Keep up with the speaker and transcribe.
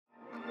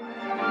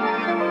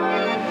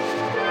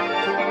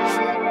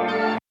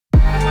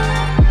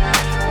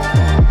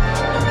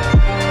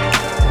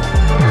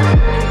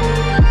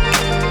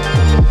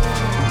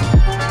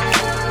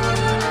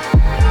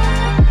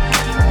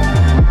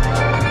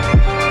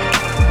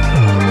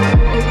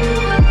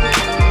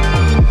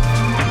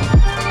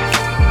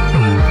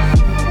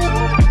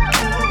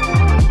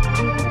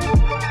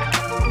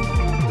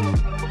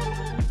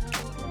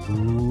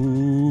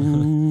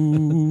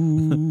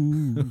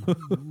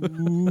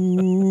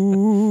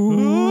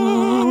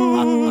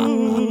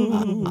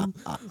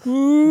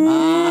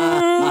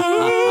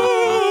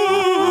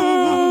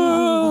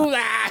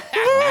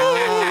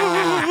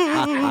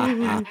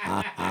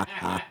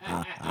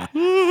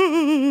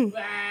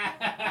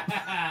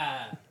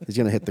He's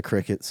gonna hit the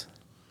crickets.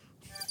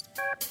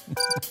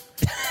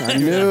 I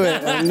knew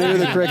it. I knew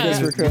the crickets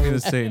were Give me coming. the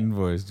Satan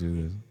voice.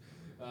 Do this.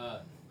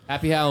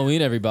 Happy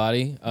Halloween,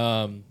 everybody.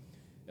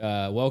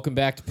 Welcome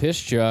back to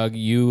Piss Jug.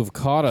 You've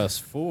caught us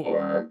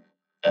for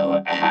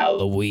a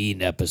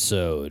Halloween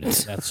episode.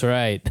 That's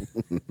right.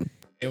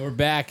 And we're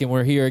back, and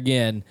we're here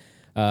again.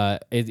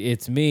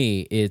 It's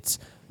me. It's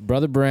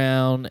Brother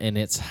Brown, and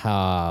it's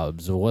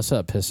Hobbs. What's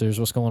up, Pissers?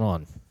 What's going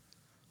on?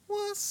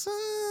 What's up?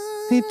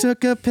 He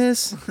took a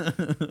piss.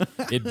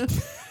 It,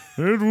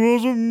 It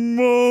was a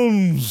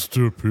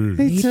monster pig.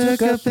 He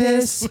took a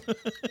piss.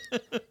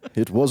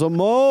 It was a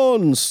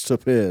monster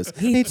piss.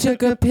 he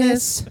took a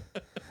piss.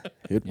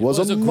 It It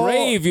was a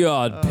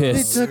graveyard He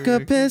piss. took a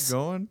piss.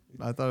 Going?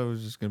 I thought it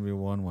was just gonna be a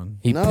 1-1.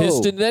 He No.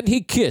 pissed and then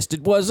he kissed.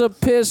 It was a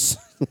piss.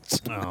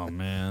 Oh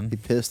man. He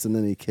pissed and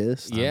then he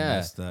kissed. Yeah,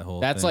 messed that whole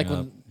that's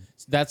thing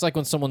like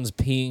when someone's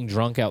peeing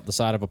drunk out the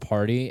side of a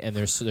party, and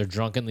they're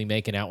drunkenly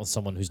making out with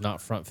someone who's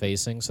not front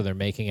facing, so they're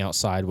making out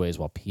sideways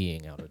while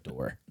peeing out a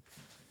door.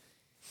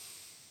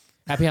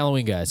 Happy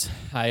Halloween, guys!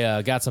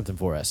 I got something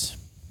for us.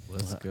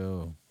 Let's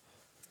go.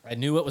 I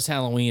knew it was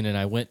Halloween, and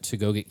I went to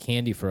go get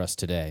candy for us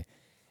today.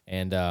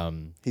 And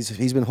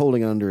He's been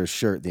holding it under his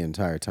shirt the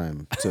entire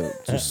time. So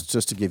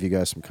just to give you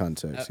guys some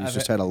context, he's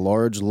just had a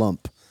large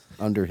lump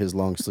under his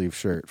long sleeve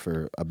shirt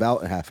for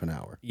about half an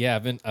hour. yeah,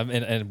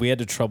 and we had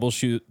to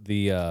troubleshoot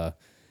the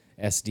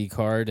SD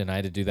card, and I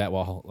had to do that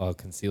while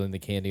concealing the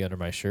candy under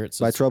my shirt.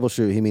 So By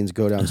troubleshoot, he means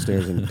go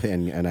downstairs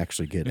and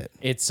actually get it.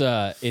 it's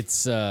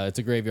a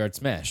graveyard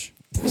smash.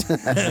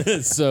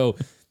 So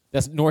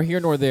that's nor here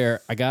nor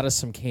there. I got us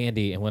some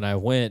candy, and when I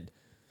went,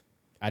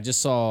 I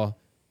just saw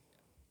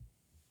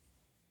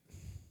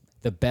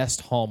the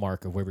best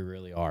hallmark of where we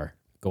really are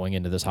going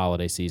into this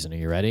holiday season. Are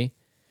you ready?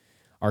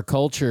 Our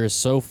culture is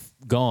so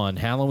gone.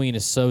 Halloween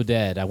is so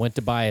dead. I went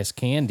to buy us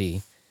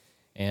candy,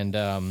 and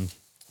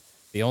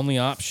the only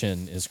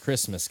option is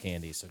Christmas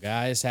candy. So,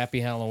 guys, happy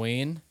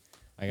Halloween.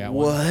 I got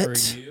one What?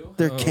 for you.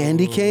 They're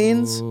candy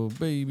canes? Oh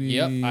baby.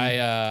 Yep,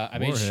 I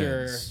made sure.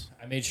 Warheads.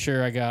 I made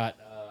sure I got.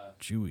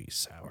 Chewy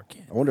sour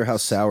candy. I wonder how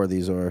sour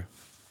these are.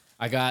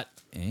 I got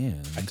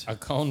And a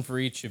cone for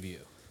each of you.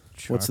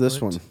 What's this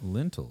chocolate one?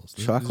 Lentils.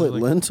 These Chocolate are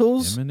like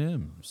lentils?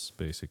 M&Ms,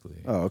 basically.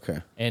 Oh, okay.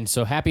 And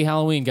so, happy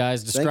Halloween,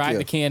 guys! Describe you.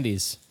 the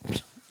candies.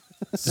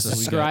 So we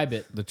Describe got-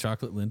 it. The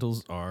chocolate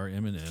lentils are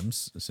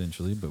M&Ms,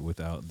 essentially, but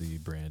without the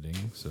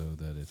branding, so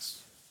that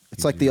it's...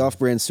 It's like the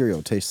off-brand cereal.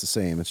 It tastes the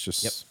same. It's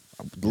just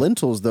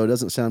lentils, though,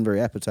 doesn't sound very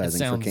appetizing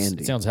for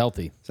candy. It sounds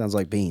healthy. Sounds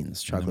like beans, And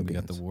then chocolate we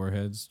beans. got the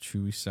Warheads,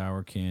 chewy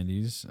sour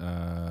candies.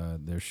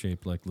 They're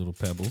shaped like little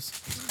pebbles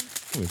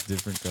with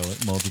different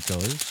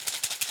multicolors.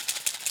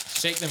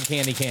 Shake them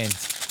candy canes.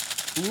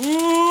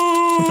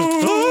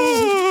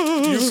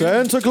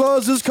 Santa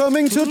Claus is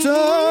coming to town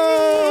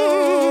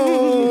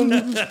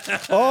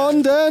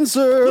on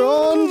Dancer,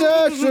 on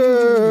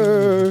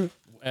Dasher.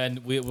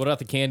 And what about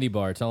the candy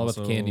bar? Tell them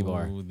about the candy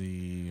bar.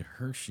 The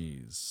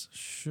Hershey's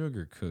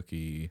sugar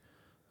cookie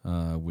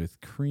with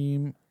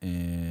cream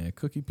and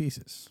cookie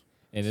pieces.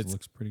 And It it's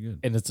looks pretty good.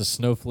 and it's a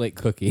snowflake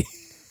cookie.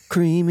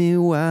 Creamy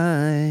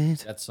white.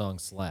 That song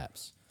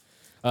slaps.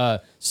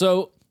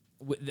 So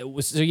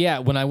yeah,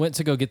 when I went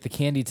to go get the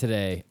candy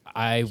today,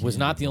 I was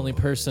not the only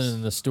person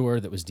in the store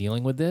that was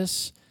dealing with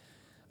this.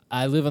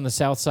 I live on the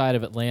south side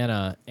of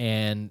Atlanta,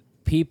 and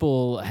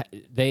people,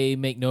 they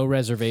make no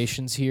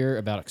reservations here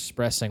about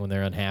expressing when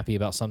they're unhappy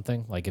about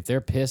something. Like, if they're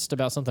pissed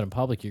about something in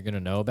public, you're going to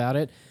know about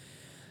it.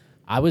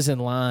 I was in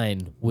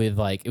line with,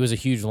 like, it was a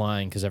huge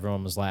line because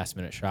everyone was last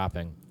minute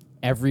shopping.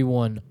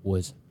 Everyone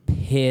was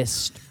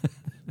pissed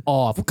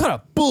off. What kind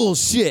of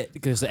bullshit?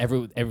 Because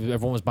everyone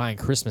was buying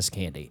Christmas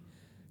candy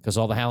because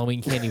all the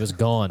Halloween candy was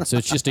gone. So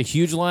it's just a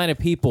huge line of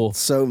people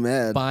So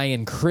mad.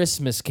 buying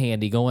Christmas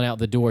candy, going out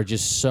the door,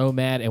 just so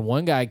mad. And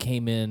one guy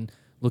came in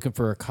looking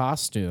for a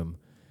costume,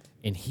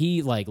 and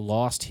he like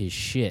lost his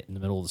shit in the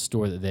middle of the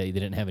store that they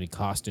didn't have any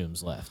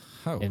costumes left.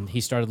 Oh. And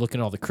he started looking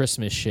at all the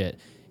Christmas shit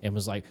and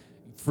was like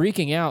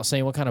freaking out,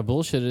 saying what kind of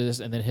bullshit it is.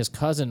 And then his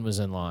cousin was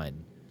in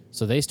line.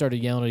 So they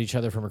started yelling at each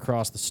other from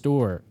across the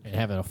store and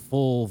having a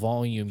full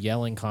volume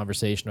yelling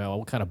conversation about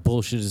what kind of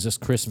bullshit is this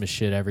Christmas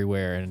shit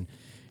everywhere. And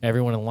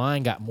everyone in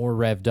line got more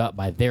revved up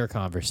by their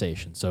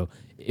conversation. So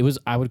it was,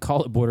 I would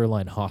call it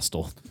borderline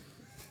hostile.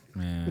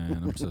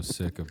 Man, I'm so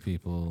sick of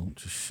people.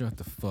 Just shut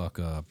the fuck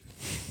up.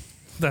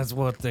 That's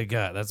what they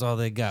got. That's all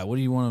they got. What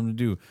do you want them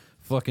to do?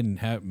 Fucking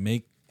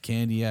make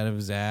candy out of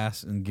his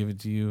ass and give it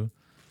to you?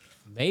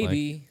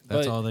 Maybe. Like,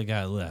 that's but all they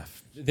got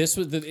left.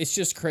 it's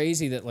just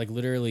crazy that like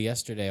literally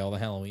yesterday all the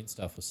Halloween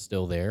stuff was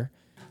still there.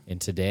 And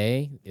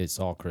today, it's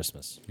all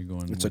Christmas. You're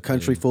going. It's with a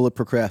country full of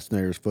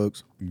procrastinators,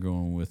 folks. You're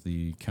going with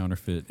the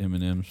counterfeit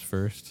M&Ms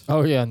first.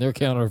 Oh, yeah, and they're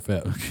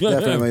counterfeit.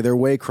 Definitely, they're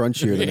way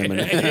crunchier than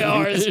M&Ms. They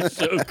are. They're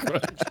so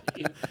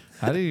crunchy.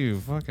 How do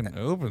you fucking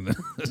open it?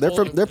 They're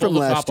from Pull the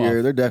last top year.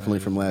 off. They're definitely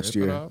from last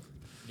Rip it year. off?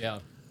 Yeah.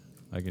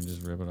 I can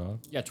just rip it off.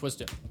 Yeah,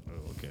 twist it.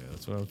 Oh, okay,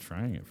 that's what I was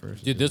trying at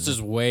first. Dude, this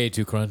is way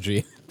too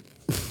crunchy.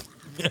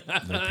 They're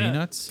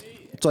peanuts.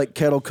 It's like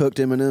kettle cooked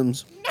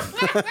M&Ms.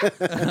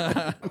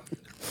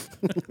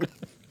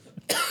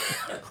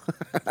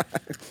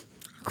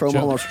 Chrome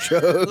almost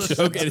choked.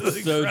 Okay,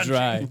 it's so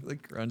dry. The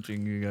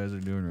crunching you guys are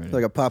doing right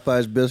Like a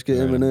Popeyes biscuit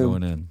now. All right, I'm M&M.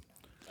 going in.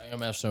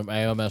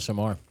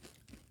 AMSMR.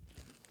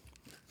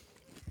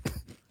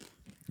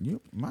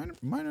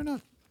 Mine are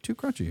not too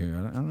crunchy here.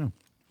 I don't know.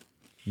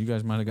 You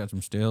guys might have got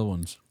some stale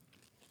ones.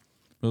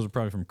 Those are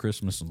probably from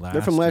Christmas last.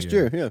 They're from last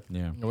year, yeah.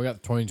 Yeah. We got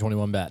the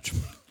 2021 batch.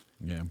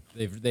 Yeah.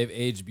 They've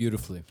aged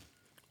beautifully.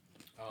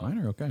 Mine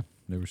are okay.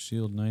 They were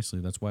sealed nicely.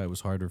 That's why it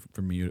was harder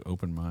for me to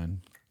open mine.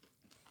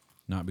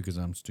 Not because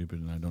I'm stupid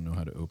and I don't know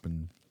how to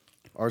open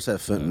Ours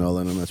have fentanyl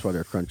in them. That's why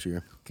they're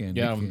crunchier. candy.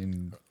 Yeah,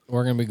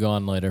 we're gonna be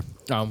gone later.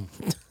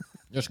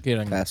 Just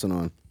kidding. Passing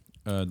on.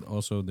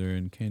 Also, they're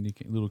in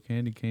little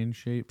candy cane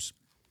shapes,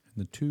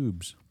 and the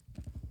tubes.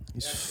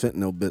 These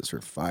fentanyl bits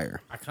are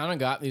fire. I kind of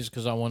got these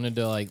because I wanted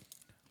to like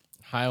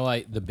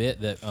highlight the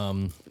bit that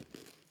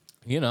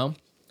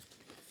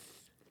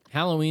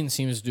Halloween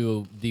seems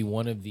to be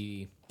one of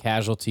the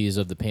casualties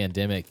of the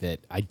pandemic that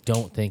I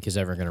don't think is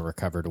ever going to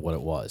recover to what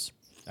it was.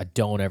 I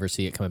don't ever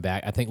see it coming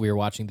back. I think we are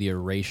watching the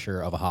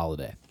erasure of a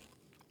holiday.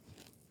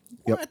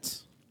 Yep.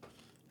 What?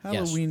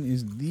 Halloween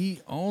is the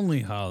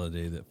only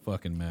holiday that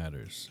fucking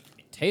matters.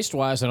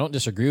 Taste-wise, I don't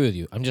disagree with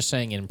you. I'm just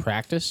saying in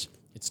practice,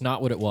 it's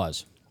not what it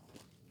was.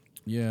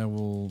 Yeah,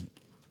 well,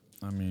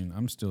 I mean,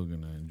 I'm still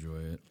gonna enjoy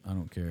it. I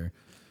don't care.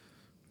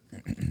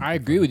 I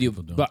agree with you,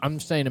 people don't. but I'm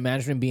saying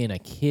imagine being a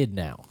kid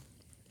now.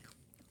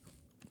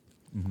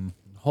 The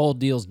whole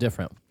deal's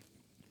different.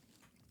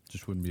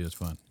 Just wouldn't be as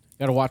fun.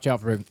 Got to watch out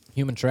for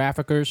human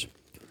traffickers.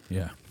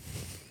 Yeah.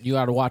 You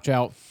got to watch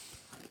out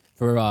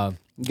for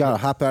You gotta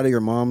hop out of your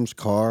mom's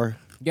car.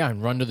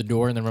 and run to the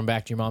door and then run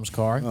back to your mom's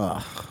car.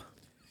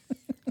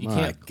 You My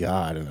can't.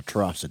 God, an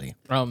atrocity.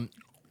 One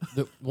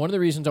of the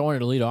reasons I wanted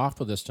to lead off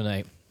with this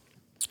tonight,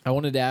 I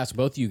wanted to ask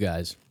both of you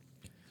guys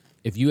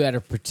if you had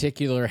a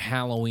particular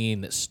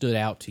Halloween that stood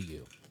out to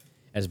you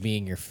as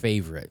being your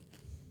favorite,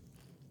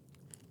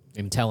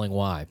 and telling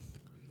why.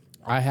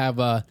 I have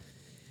a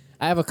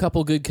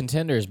couple good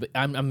contenders, but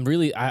I'm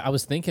really I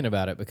was thinking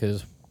about it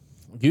because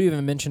you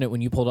even mentioned it when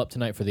you pulled up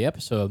tonight for the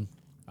episode.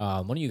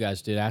 One of you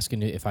guys did,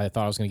 asking if I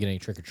thought I was going to get any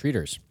trick or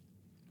treaters,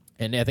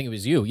 and I think it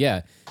was you.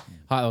 Yeah,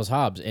 it was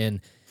Hobbs, and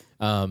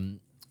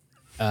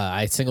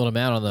I singled him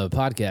out on the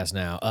podcast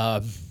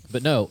now.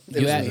 But no,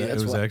 It was me.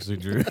 It was actually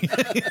Drew.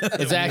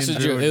 it's actually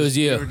Drew. It was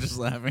We you. were just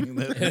laughing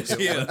that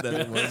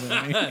it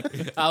wasn't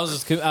me.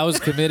 I was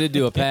committed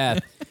to a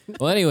path.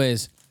 Well,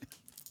 anyways,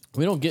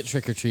 we don't get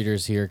trick or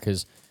treaters here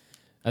because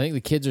I think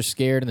the kids are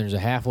scared and there's a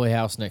halfway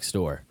house next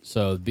door.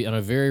 So, in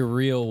a very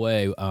real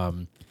way,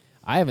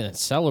 I haven't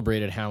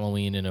celebrated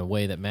Halloween in a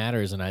way that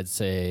matters in I'd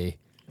say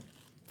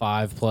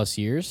 5+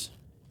 years.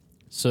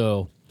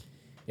 So,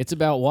 it's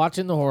about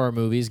watching the horror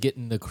movies,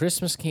 getting the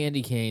Christmas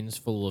candy canes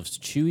full of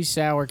chewy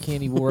sour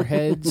candy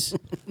warheads,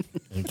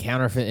 and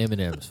counterfeit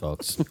M&Ms,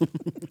 folks.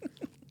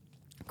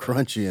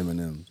 Crunchy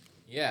M&Ms.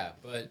 Yeah,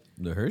 but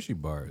The Hershey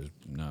bar is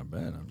not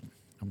bad.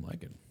 I'm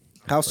liking it.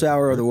 How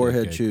sour are the birthday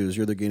Warhead cake. chews?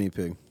 You're the guinea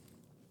pig.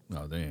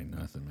 No, they ain't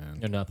nothing, man.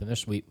 they're nothing. They're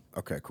sweet.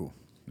 Okay, cool.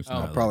 It's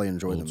I'll not probably like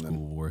enjoy old them school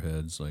then.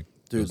 warheads like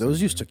Dude,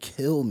 those used to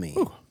kill me.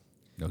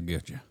 They'll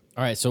get you.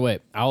 All right, so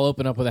wait. I'll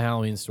open up with a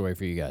Halloween story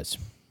for you guys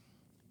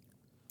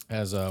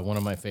as one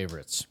of my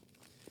favorites.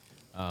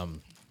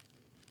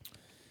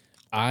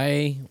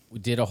 I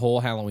did a whole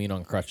Halloween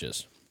on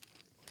crutches.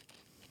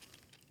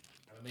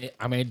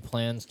 I made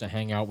plans to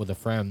hang out with a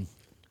friend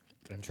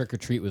and trick or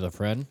treat with a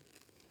friend.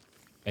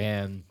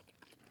 And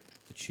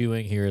the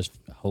chewing here is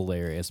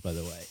hilarious, by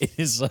the way. It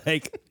is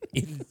like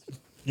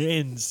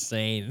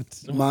insane.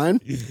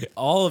 Mine?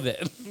 All of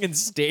it in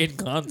stayed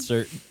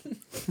concert.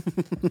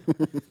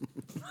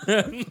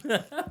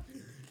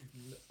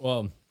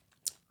 Well,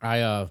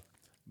 I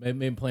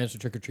made plans to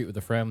trick or treat with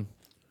a friend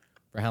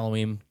for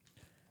Halloween,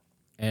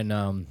 and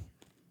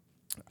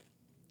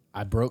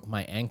I broke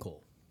my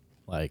ankle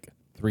like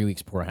 3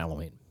 weeks before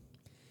Halloween.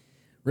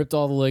 Ripped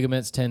all the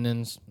ligaments,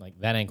 tendons, like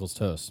that ankle's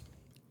toast.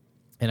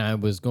 And I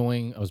was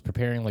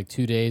preparing like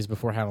 2 days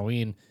before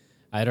Halloween.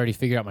 I had already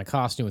figured out my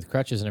costume with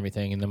crutches and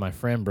everything, and then my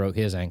friend broke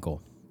his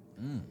ankle.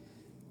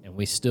 And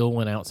we still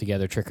went out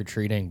together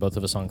trick-or-treating, both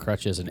of us on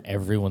crutches, and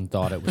everyone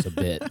thought it was a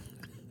bit.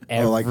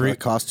 Like a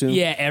costume?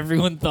 Yeah,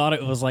 everyone thought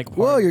it was like...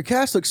 Whoa, your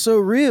cast looks so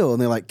real.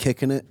 And they're like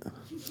kicking it.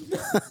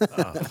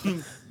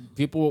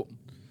 People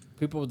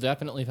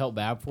definitely felt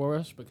bad for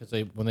us because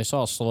when they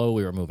saw how slow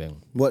we were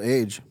moving. What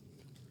age?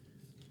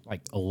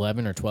 Like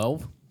 11 or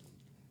 12.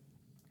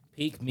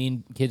 Peak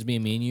kids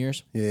being mean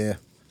years. Yeah.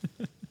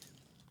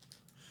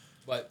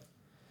 But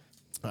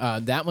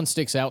That one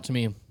sticks out to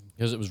me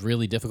because it was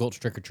really difficult to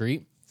trick or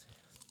treat,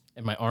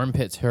 and my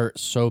armpits hurt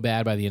so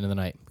bad by the end of the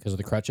night because of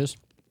the crutches.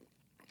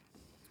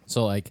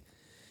 So like,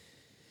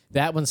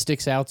 that one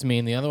sticks out to me,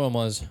 and the other one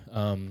was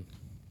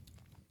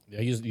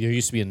there used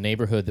to be a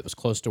neighborhood that was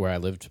close to where I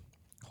lived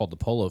called the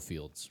Polo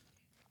Fields.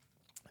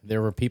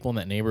 There were people in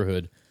that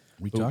neighborhood.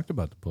 We talked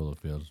about the polo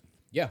fields.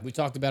 Yeah, we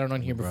talked about it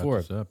on here Brought before.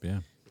 this up,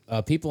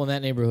 yeah. People in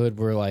that neighborhood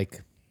were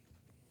like,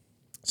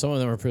 some of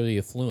them were pretty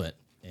affluent,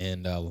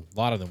 and a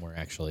lot of them were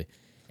actually.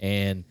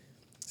 And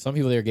some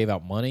people there gave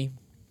out money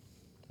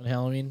on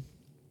Halloween,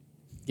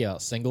 gave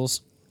out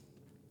singles.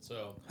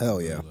 So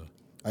Hell yeah.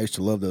 I used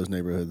to love those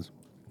neighborhoods.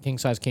 king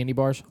size candy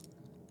bars,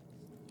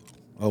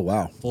 Oh,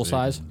 wow. full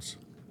size.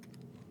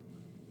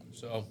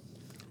 So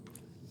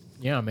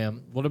yeah,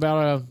 man. What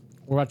about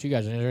you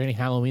guys? Is there any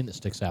Halloween that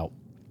sticks out?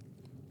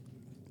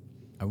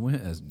 I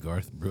went as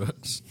Garth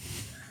Brooks.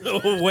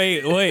 Oh,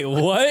 wait,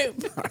 what?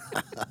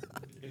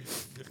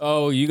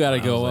 Oh, you got to I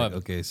go was up.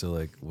 like, okay, so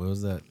like, what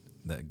was that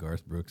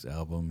Garth Brooks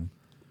album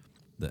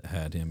that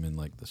had him in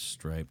like the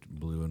striped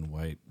blue and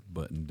white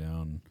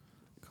button-down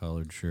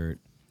collared shirt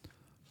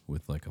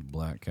with like a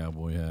black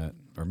cowboy hat,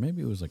 or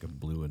maybe it was like a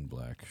blue and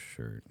black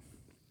shirt,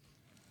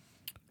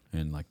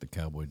 and like the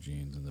cowboy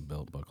jeans and the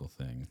belt buckle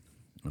thing.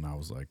 And I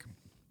was like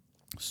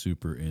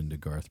super into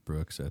Garth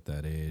Brooks at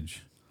that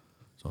age,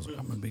 so I was like,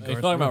 I'm gonna be Are Garth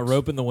you talking about Brooks.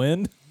 Rope in the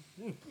Wind?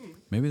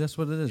 Maybe that's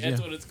what it is.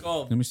 That's yeah. what it's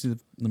called. Let me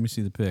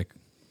see the pic.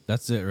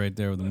 That's it right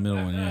there with the middle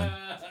one.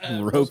 Yeah.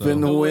 Rope in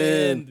the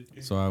wind.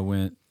 So I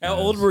went. How as-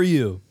 old were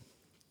you?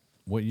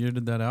 What year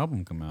did that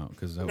album come out?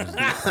 Because that was.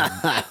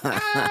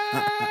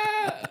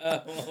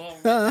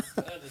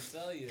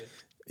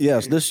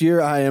 Yes, this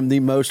year I am the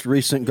most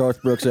recent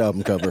Garth Brooks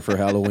album cover for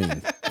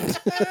Halloween.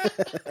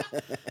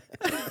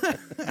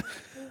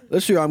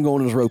 This year I'm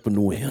going as Rope in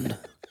the Wind.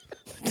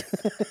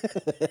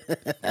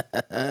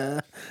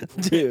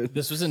 Dude.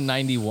 This was in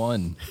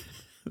 91.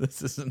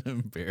 This isn't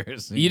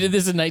embarrassing. You did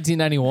this in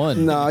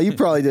 1991. No, you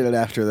probably did it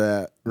after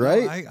that,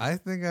 right? I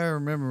think I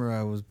remember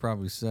I was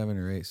probably 7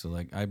 or 8. So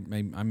like I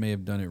may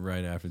have done it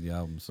right after the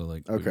album. So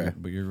like Okay.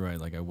 but you're right.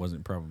 Like I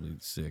wasn't probably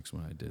 6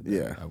 when I did that.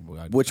 Yeah.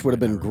 I Which would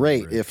have might been not great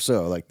remember it. if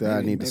so. Like that, I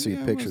Maybe- need to see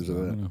maybe I pictures was, of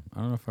though. that. I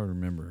don't know if I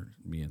remember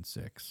being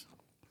 6.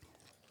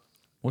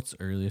 What's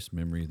the earliest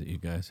memory that you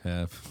guys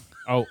have?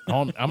 Oh,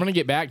 I'm going to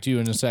get back to you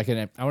in a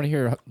second. I want to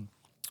hear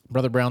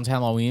Brother Brown's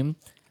Halloween.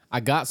 I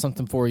got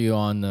something for you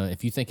on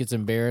if you think it's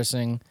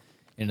embarrassing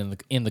and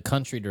in the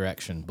country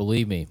direction.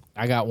 Believe me,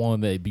 I got one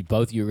that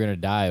both of you are going to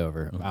die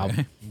over.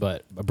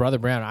 But Brother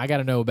Brown, I got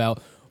to know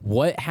about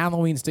what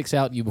Halloween sticks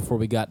out to you before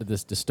we got to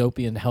this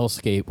dystopian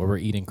hellscape where we're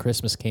eating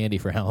Christmas candy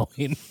for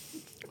Halloween.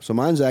 So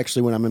mine's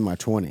actually when I'm in my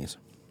 20s.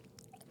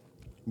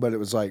 But it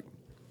was like,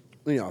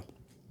 you know,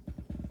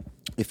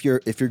 if you're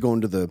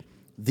going to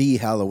the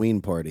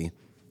Halloween party,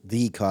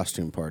 the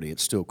costume party,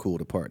 it's still cool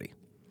to party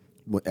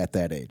at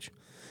that age.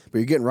 But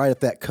you're getting right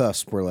at that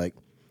cusp where like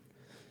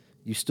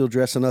you still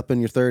dressing up in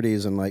your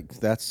 30s and like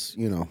that's,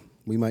 you know,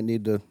 we might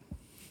need to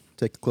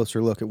take a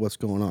closer look at what's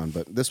going on.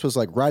 But this was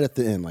like right at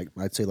the end, like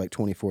I'd say like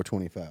 24,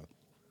 25.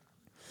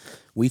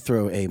 We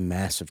throw a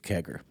massive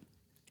kegger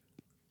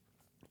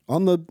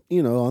on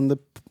the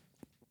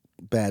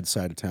bad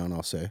side of town,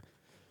 I'll say.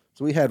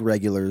 So we had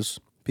regulars,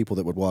 people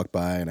that would walk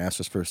by and ask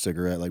us for a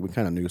cigarette. Like we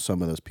kind of knew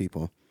some of those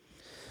people.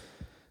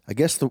 I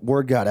guess the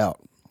word got out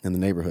in the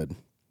neighborhood.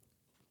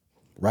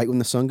 Right when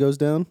the sun goes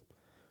down,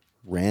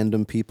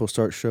 random people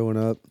start showing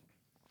up.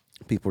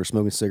 People were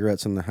smoking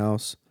cigarettes in the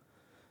house.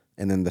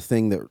 And then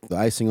the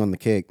icing on the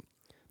cake,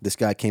 this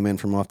guy came in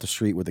from off the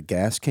street with a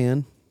gas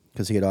can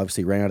because he had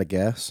obviously ran out of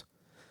gas.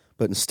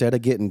 But instead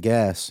of getting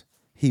gas,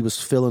 he was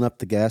filling up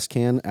the gas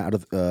can out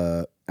of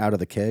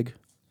the keg.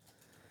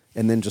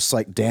 And then just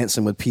like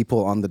dancing with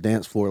people on the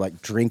dance floor, like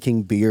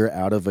drinking beer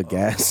out of a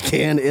gas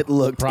can. It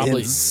looked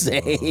Probably-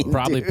 insane.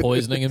 Probably dude.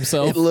 poisoning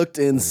himself. It looked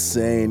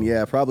insane.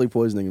 Yeah, probably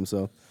poisoning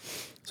himself.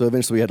 So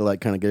eventually we had to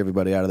like kind of get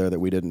everybody out of there that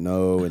we didn't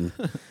know and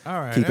All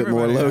right, keep it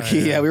more everybody low out of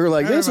key. here. Yeah, we were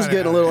like, this is Everybody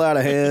getting a little out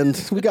of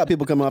hand. We got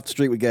people coming off the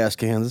street with gas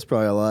cans. It's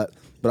probably a lot.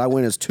 But I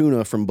went as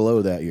Tuna from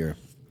Below that year.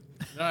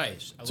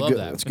 Nice. I It's love good,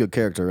 that. It's a good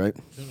character, right?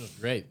 It was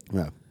great.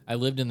 Yeah. I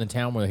lived in the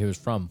town where he was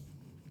from,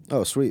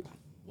 Oh, sweet.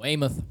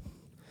 Weymouth.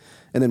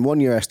 And then one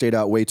year I stayed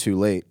out way too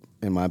late,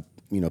 and my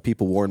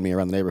people warned me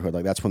around the neighborhood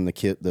like that's when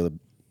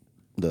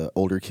the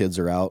older kids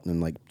are out and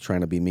like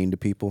trying to be mean to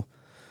people.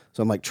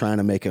 So I'm like trying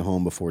to make it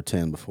home before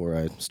 10 before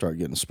I start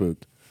getting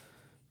spooked.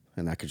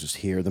 And I could just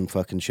hear them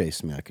fucking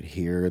chasing me. I could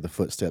hear the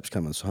footsteps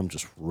coming, so I'm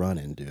just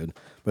running, dude.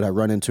 But I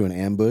run into an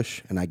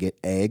ambush and I get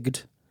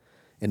egged.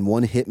 And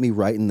one hit me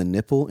right in the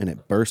nipple, and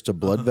it burst a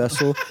blood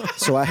vessel.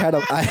 So I had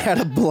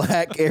a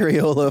black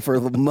areola for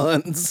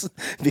months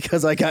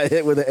because I got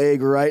hit with an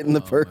egg right in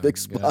the perfect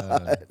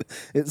spot.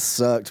 It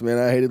sucked, man.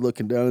 I hated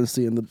looking down and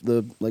seeing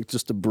the like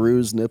just a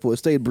bruised nipple. It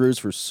stayed bruised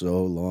for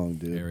so long,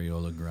 dude.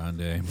 Areola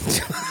Grande.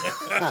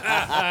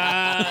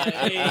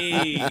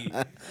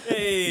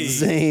 Hey.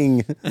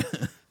 Zing!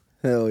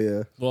 Hell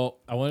yeah! Well,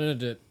 I wanted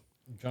to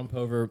jump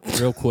over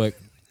real quick.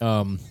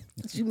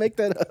 Did you make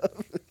that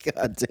up?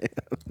 God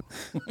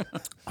damn.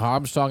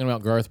 Hobbs talking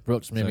about Garth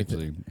Brooks made me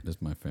Actually,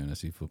 that's my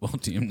fantasy football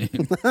team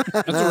name.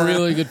 That's a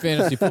really good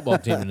fantasy football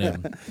team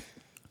name.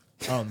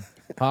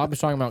 Hobbs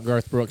talking about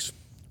Garth Brooks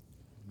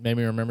made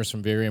me remember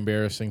some very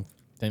embarrassing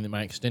thing that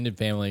my extended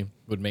family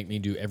would make me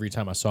do every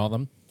time I saw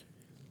them.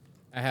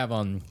 I have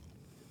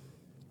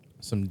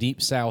some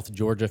deep South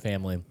Georgia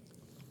family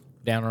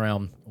down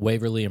around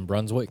Waverly and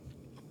Brunswick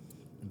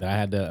that I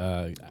had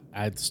to.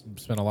 I'd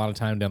spent a lot of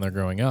time down there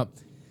growing up,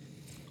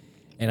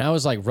 and I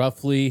was like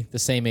roughly the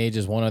same age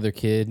as one other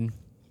kid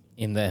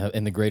in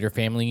the greater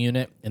family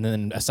unit. And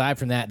then aside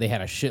from that, they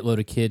had a shitload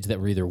of kids that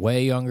were either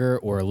way younger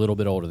or a little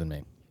bit older than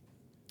me.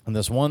 And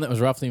this one that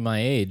was roughly my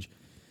age,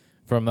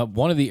 from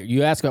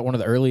you asked about one of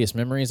the earliest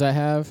memories I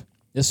have.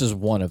 This is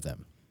one of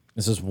them.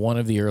 This is one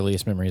of the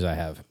earliest memories I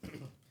have.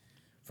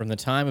 From the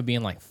time of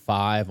being like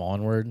 5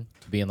 onward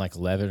to being like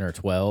 11 or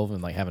 12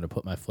 and like having to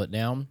put my foot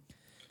down,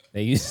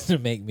 they used to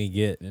make me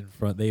get in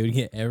front. They would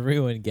get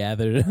everyone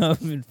gathered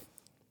up. And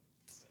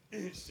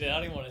shit, I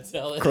don't even want to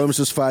tell it. Chrome's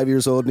just 5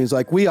 years old, and he's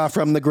like, "We are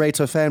from the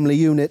greater family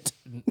unit."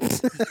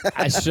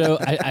 I show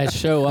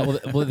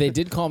up. Well, they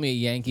did call me a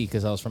Yankee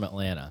because I was from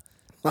Atlanta.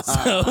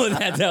 So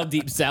that's how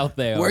deep south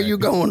they are. Where you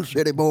going,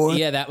 city boy?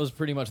 Yeah, that was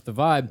pretty much the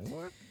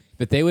vibe.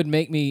 But they would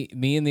make me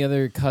and the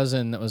other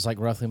cousin that was like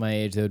roughly my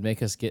age, they would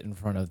make us get in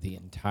front of the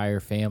entire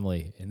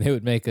family. And they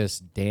would make us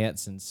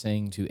dance and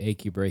sing to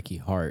Achy Breaky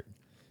Heart.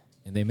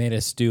 And they made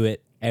us do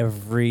it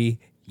every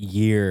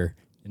year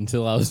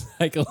until I was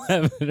like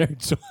 11 or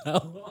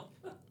 12.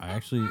 I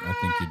think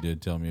you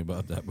did tell me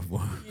about that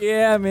before.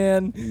 Yeah,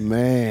 man.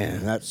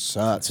 Man, that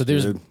sucks. So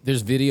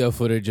there's video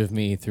footage of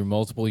me through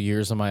multiple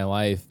years of my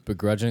life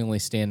begrudgingly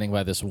standing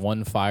by this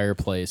one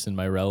fireplace in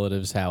my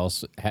relative's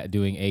house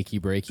doing Achy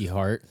Breaky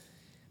Heart.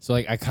 So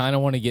like I kind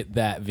of want to get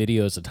that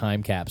video as a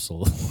time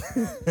capsule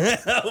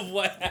of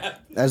what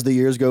happened. As the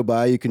years go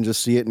by, you can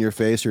just see it in your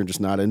face. You're just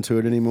not into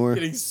it anymore.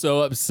 Getting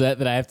so upset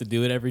that I have to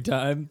do it every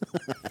time.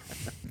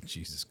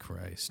 Jesus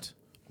Christ.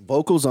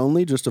 Vocals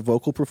only, just a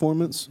vocal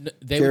performance,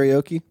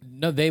 karaoke.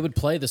 No, they would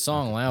play the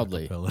song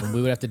loudly, and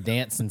we would have to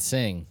dance and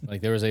sing like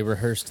there was a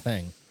rehearsed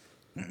thing.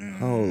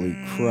 Holy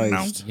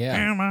Christ!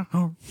 Yeah.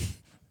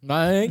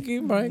 My achy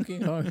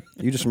breaky heart.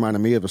 You just reminded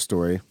me of a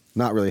story,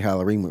 not really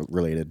Halloween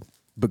related.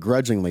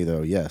 Begrudgingly,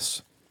 though,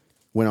 yes.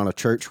 Went on a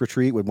church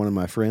retreat with one of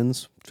my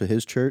friends to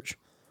his church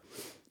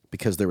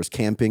because there was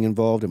camping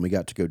involved, and we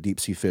got to go deep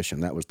sea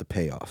fishing. That was the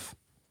payoff.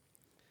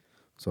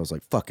 So I was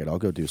like, fuck it, I'll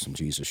go do some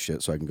Jesus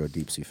shit so I can go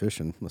deep sea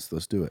fishing. Let's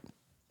do it.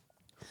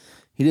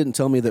 He didn't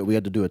tell me that we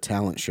had to do a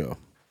talent show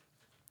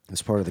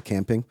as part of the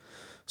camping.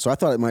 So I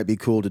thought it might be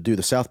cool to do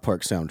the South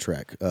Park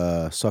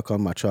soundtrack, Suck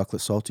on My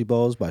Chocolate Salty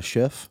Balls by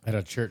Chef. At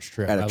a church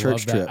trip. At a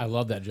church trip. I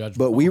love that judgment.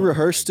 But we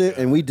rehearsed it,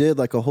 and we did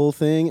like a whole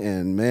thing,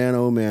 and man,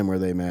 oh man, were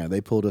they mad.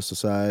 They pulled us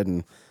aside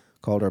and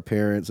called our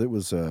parents. It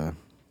was a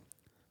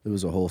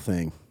whole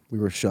thing. We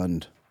were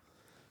shunned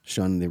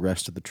the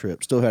rest of the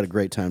trip. Still had a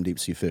great time deep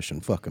sea fishing.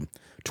 Fuck them.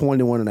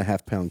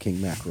 21.5 pound king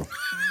mackerel.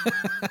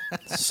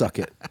 Suck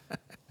it.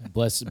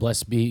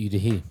 Blessed be you to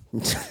he.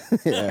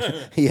 Yeah,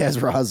 he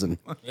has rosin.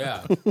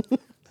 Yeah.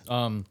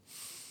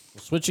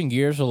 Switching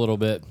gears a little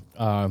bit,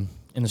 in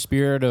the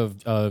spirit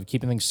of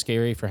keeping things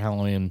scary for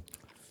Halloween,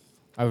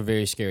 I have a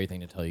very scary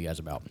thing to tell you guys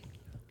about.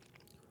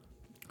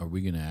 Are we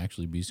going to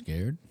actually be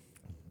scared?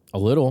 A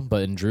little,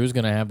 but Drew's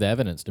going to have the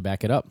evidence to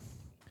back it up.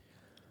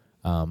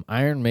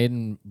 Iron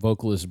Maiden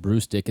vocalist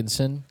Bruce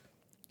Dickinson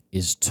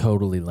is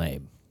totally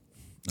lame.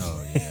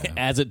 Oh, yeah.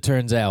 As it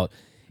turns out,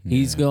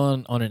 he's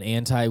gone on an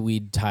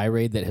anti-weed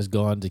tirade that has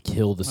gone to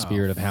kill the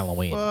spirit of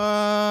Halloween.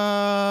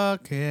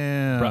 Fuck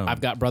him.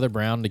 I've got Brother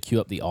Brown to cue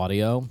up the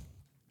audio,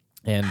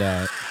 and One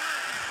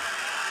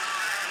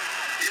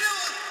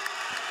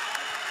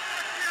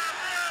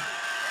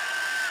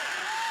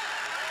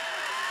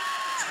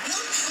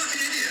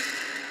fucking idiot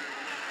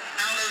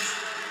out of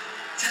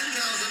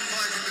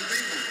 10,500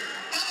 people.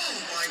 Oh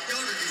my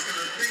God, and he's got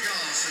a big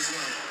ass as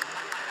well.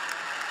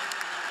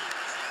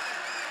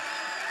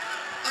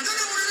 I don't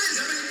know what it is.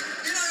 I mean,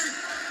 you know,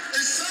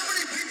 there's so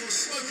many people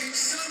smoking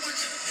so much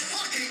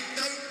fucking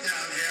dope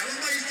down here. I'm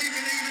amazed you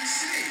can even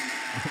see.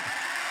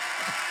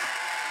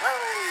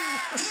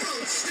 Poor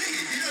old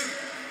Steve, you know,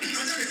 I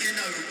don't know if you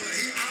know, but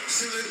he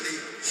absolutely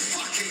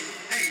fucking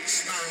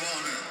hates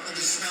marijuana and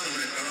the smell of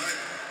it, alright?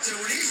 So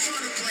when he's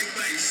trying to play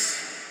bass,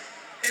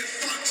 it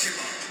fucks him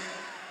up.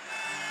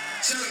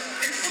 So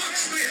it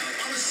fucks me up.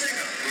 I'm a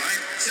singer,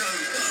 right? So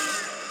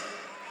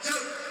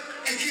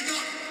if you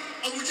got,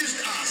 I would just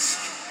ask,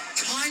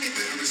 tiny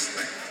bit of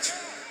respect.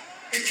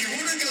 If you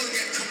want to go and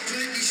get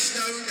completely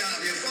stoned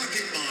out of your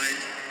fucking mind,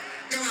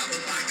 go out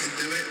the back and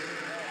do it.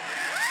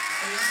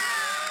 Alright?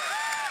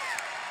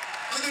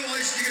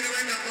 Otherwise, you're going to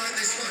end up like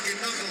this fucking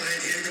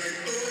knucklehead here going,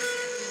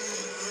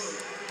 oh,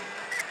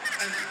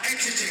 and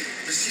exiting,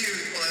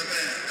 pursued by a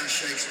bear. That's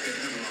Shakespeare,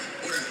 never mind.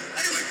 Whatever.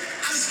 Anyway,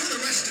 as for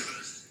the rest of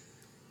us.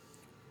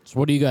 so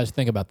what do you guys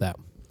think about that?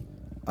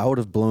 I would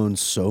have blown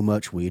so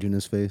much weed in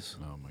his face.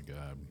 Oh, my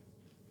God.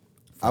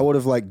 I would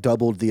have like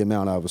doubled the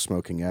amount I was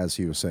smoking as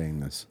he was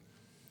saying this.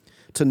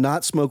 To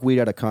not smoke weed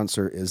at a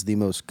concert is the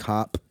most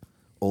cop,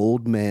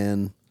 old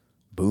man,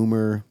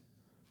 boomer,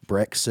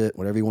 Brexit,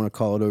 whatever you want to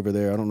call it over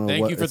there. I don't know.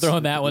 Thank you for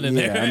throwing that one in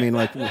there. I mean,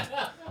 like,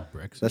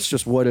 Brexit. that's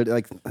just what it.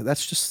 Like,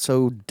 that's just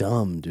so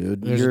dumb,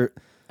 dude. There's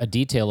a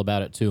detail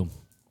about it too.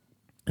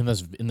 In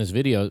this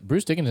video,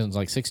 Bruce Dickinson's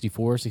like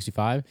 64,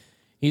 65.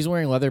 He's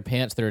wearing leather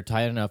pants that are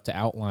tight enough to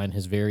outline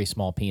his very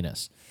small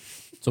penis.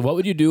 So what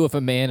would you do if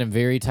a man in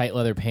very tight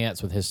leather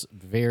pants with his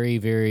very,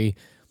 very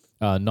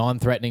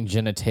non-threatening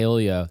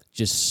genitalia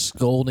just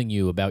scolding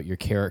you about your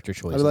character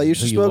choices? I'd be like, you and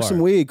should who smoke are? some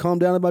weed. Calm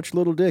down about your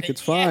little dick.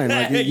 It's fine.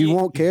 Like, you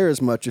won't care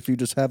as much if you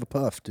just have a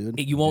puff, dude.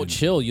 You won't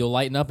chill. You'll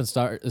lighten up and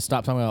stop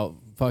talking about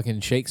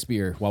fucking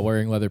Shakespeare while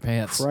wearing leather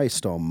pants.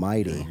 Christ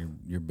almighty.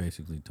 You're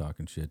basically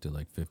talking shit to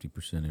like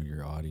 50% of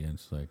your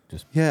audience. Like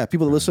just Yeah,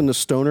 people that listen to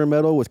stoner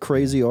metal with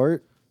crazy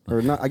art. Or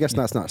not. I guess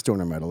that's not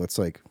stoner metal. It's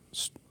like,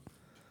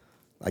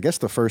 I guess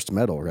the first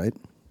metal, right?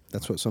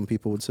 That's what some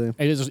people would say.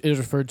 It is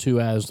referred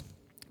to as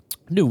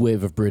new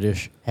wave of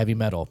British heavy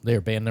metal. They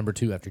are band number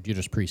 2 after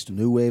Judas Priest.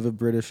 New wave of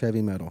British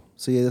heavy metal.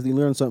 See, you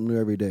learn something new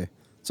every day.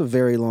 It's a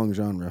very long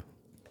genre.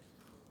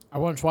 I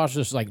once watched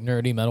this like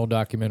nerdy metal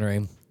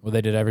documentary where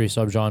they did every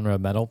subgenre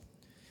of metal.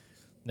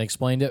 They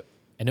explained it,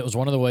 and it was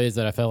one of the ways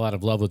that I fell out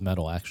of love with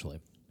metal, actually,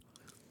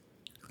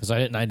 because I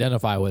didn't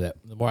identify with it.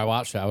 The more I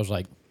watched it, I was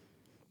like,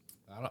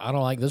 I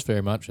don't like this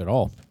very much at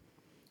all.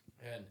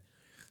 And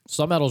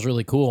some metal's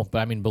really cool, but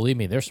I mean, believe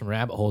me, there's some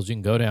rabbit holes you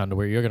can go down to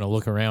where you're going to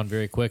look around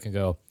very quick and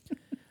go,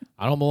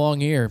 I don't belong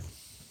here.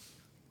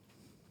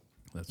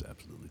 that's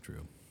absolutely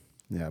true.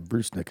 Yeah,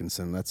 Bruce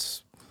Dickinson.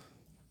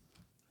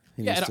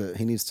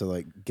 He needs to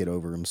like get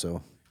over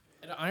himself.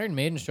 At an Iron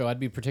Maiden show, I'd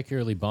be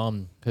particularly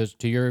bummed because,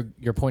 to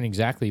your point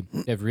exactly,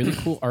 they have really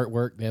cool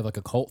artwork. They have like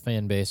a cult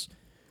fan base.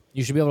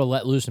 You should be able to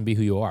let loose and be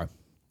who you are.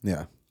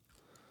 Yeah,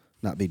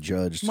 not be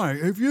judged. Mate,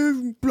 if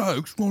you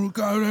blokes want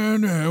to go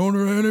down there on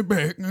the any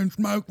back and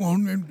smoke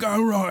one, then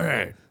go right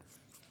ahead.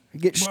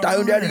 Get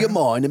stoned out of your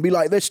mind and be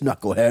like this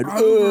knucklehead.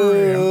 Over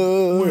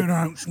here. We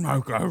don't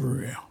smoke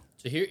over here.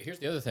 So here's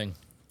the other thing.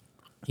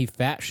 He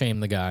fat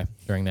shamed the guy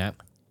during that.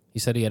 He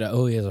said he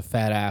has a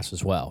fat ass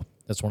as well.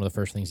 That's one of the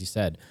first things he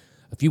said.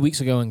 A few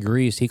weeks ago in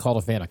Greece, he called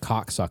a fan a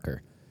cocksucker.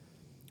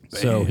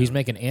 So he's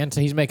making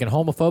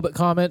homophobic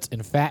comments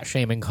and fat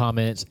shaming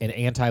comments and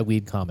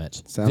anti-weed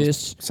comments.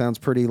 Sounds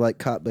pretty like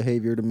cop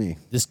behavior to me.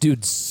 This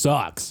dude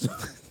sucks.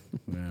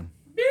 Yeah.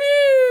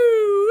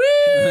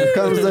 Here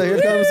comes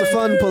the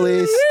fun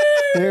police.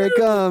 Here it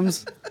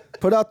comes.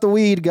 Put out the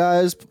weed,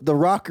 guys. The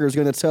rocker's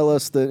going to tell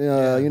us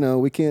that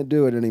we can't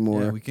do it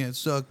anymore. Yeah, we can't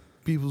suck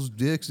people's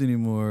dicks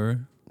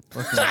anymore.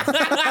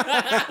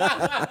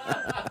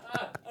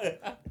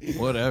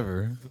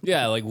 Whatever.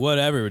 Yeah, like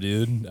whatever,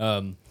 dude.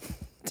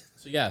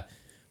 So yeah,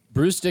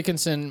 Bruce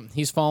Dickinson,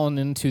 he's fallen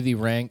into the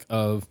rank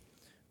of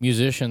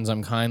musicians.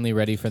 I'm kindly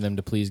ready for them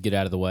to please get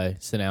out of the way.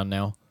 Sit down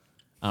now.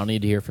 I don't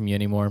need to hear from you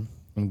anymore.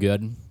 I'm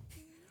good.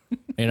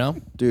 You know?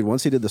 Dude,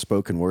 once he did the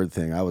spoken word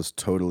thing, I was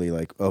totally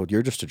like, oh,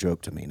 you're just a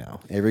joke to me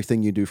now.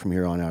 Everything you do from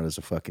here on out is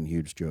a fucking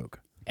huge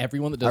joke.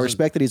 Everyone that I does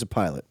respect that he's a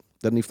pilot.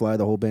 Doesn't he fly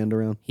the whole band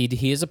around?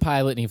 he is a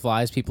pilot and he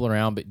flies people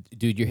around, but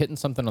dude, you're hitting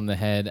something on the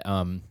head.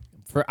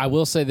 I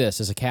will say this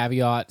as a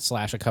caveat /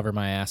 a cover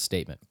my ass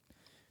statement.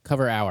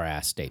 Cover our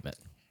ass statement.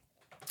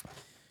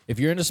 If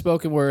you're into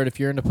spoken word, if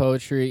you're into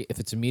poetry, if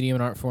it's a medium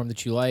and art form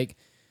that you like,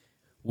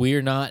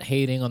 we're not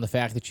hating on the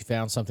fact that you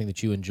found something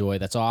that you enjoy.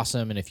 That's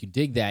awesome. And if you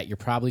dig that, you're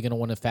probably going to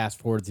want to fast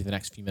forward through the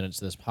next few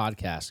minutes of this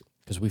podcast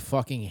because we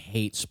fucking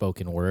hate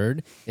spoken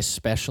word,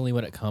 especially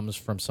when it comes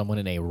from someone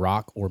in a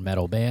rock or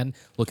metal band.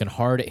 Looking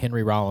hard at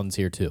Henry Rollins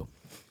here, too.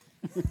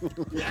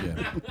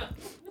 Yeah.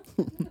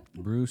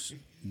 Bruce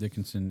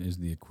Dickinson is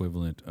the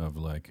equivalent of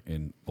like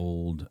an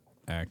old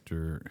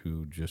actor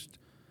who just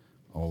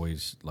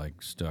always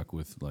like stuck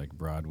with like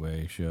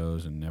Broadway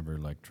shows and never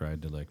like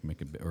tried to like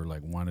make it or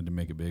like wanted to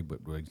make it big, but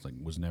like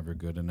was never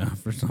good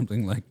enough or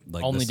something like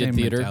Only the did same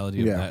theater?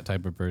 mentality of Yeah. that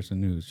type of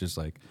person who's just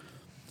like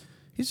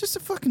he's just a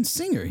fucking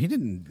singer. He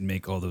didn't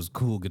make all those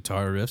cool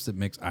guitar riffs that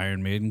makes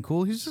Iron Maiden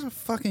cool. He's just a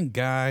fucking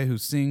guy who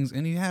sings,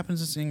 and he happens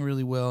to sing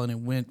really well, and it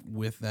went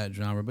with that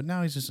genre. But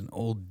now he's just an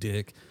old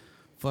dick,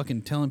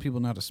 fucking telling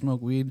people not to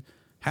smoke weed.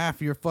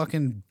 Half your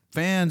fucking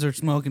fans are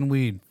smoking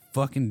weed.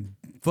 Fucking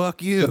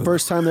fuck you. The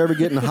first time they're ever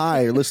getting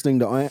high or listening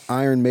to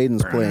Iron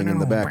Maiden's playing in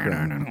the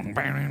background.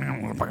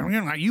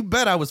 You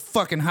bet I was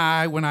fucking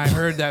high when I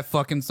heard that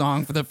fucking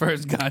song for the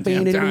first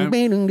goddamn time.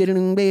 Sick,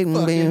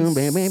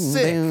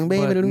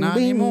 but not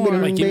anymore.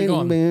 Like, keep it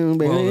going.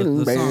 Well,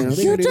 the song-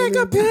 You take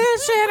a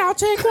piss and I'll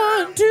take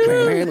one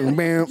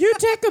too. You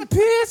take a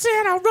piss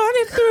and I'll run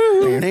it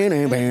through.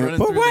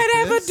 But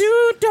whatever,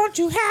 dude, don't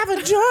you have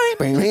a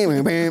joint?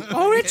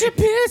 Or it's your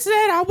piss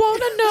that I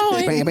wanna know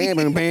it.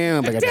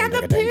 Then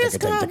the piss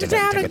comes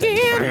down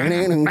again.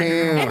 And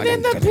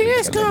then the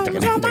piss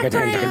comes on my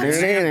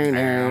pants.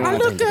 I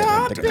looked it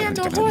up in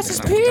the horse's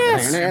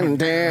piss.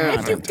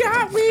 If you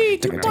got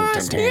weed, you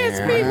must piss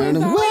me with a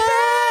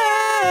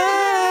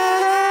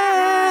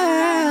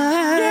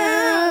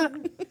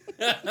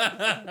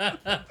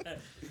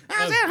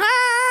I said, hi.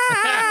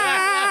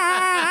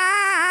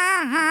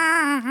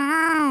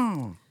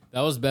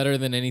 That was better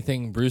than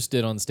anything Bruce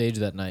did on stage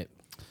that night.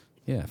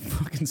 Yeah,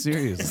 fucking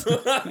serious.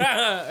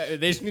 They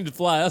just need to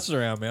fly us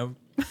around, man.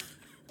 All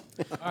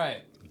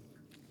right.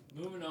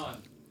 Moving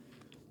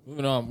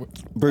on.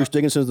 Bruce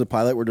Dickinson's the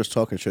pilot. We're just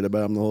talking shit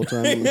about him the whole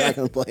time in the back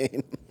of the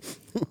plane.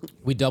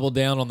 We double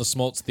down on the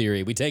Smoltz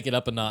theory. We take it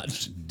up a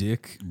notch.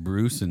 Dick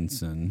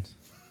Brucenson.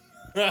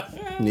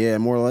 Yeah,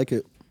 more like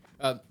it.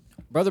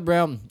 Brother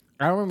Brown,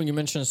 I remember you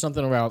mentioned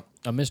something about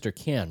a Mr.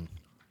 Ken.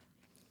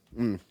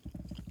 I'm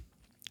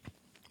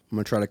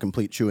going to try to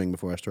complete chewing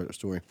before I start the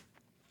story.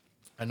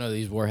 I know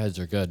these warheads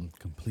are good.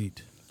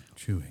 Complete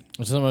chewing.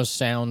 It's the most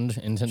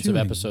sound-intensive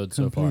episode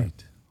so far.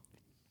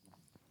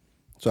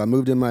 So I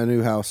moved in my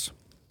new house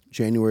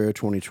January of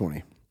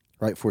 2020,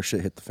 right before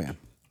shit hit the fan.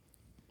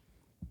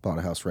 Bought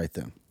a house right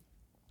then.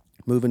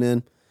 Moving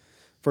in,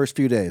 first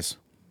few days,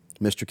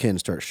 Mr. Ken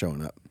starts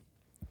showing up.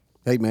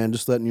 Hey, man,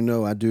 just letting you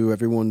know I do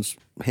everyone's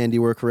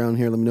handiwork around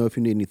here. Let me know if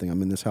you need anything.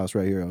 I'm in this house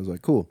right here. I was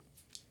like, cool.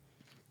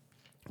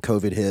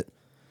 COVID hit.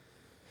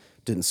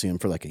 Didn't see him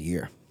for like a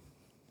year.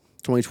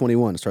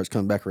 2021 starts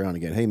coming back around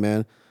again. Hey,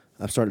 man,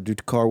 I've started to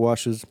do car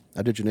washes.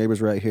 I did your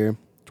neighbors right here.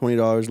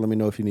 $20. Let me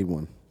know if you need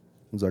one.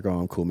 I was like, oh,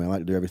 I'm cool, man. I like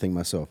to do everything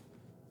myself.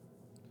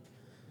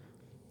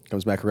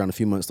 Comes back around a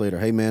few months later.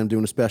 Hey, man, I'm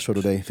doing a special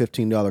today.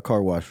 $15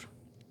 car wash.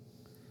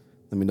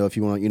 Let me know if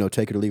you want to,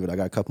 take it or leave it. I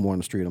got a couple more on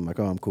the street. I'm like,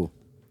 oh, I'm cool.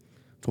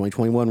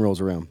 2021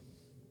 rolls around.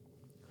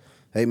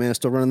 Hey, man,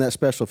 still running that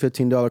special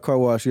 $15 car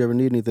wash. You ever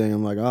need anything?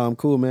 I'm like, oh, I'm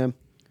cool, man.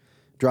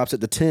 Drops it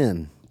to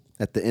 10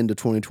 at the end of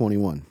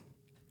 2021.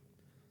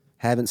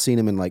 Haven't seen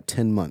him in like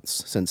 10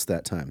 months since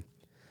that time.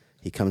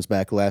 He comes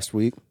back last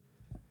week.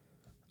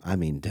 I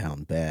mean,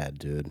 down bad,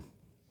 dude.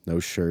 No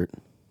shirt.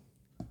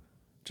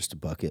 Just a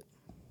bucket.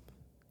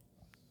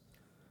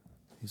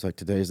 He's like,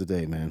 today's the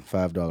day, man.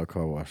 $5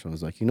 car wash. I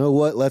was like, you know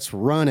what? Let's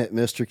run it,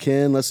 Mr.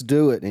 Ken. Let's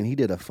do it. And he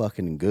did a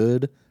fucking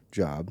good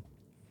job.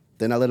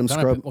 Then I let him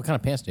scrub. What kind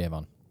of pants do you have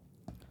on?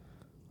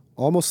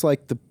 Almost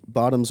like the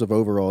bottoms of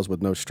overalls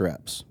with no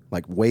straps.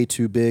 Like way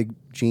too big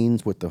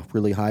jeans with the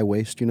really high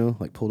waist,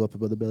 like pulled up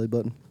above the belly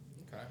button.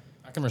 Okay.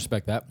 I can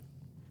respect that.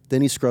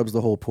 Then he scrubs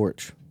the whole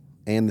porch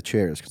and the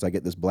chairs because I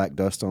get this black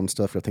dust on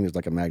stuff. I think there's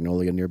like a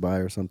magnolia nearby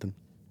or something.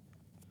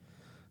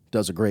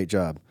 Does a great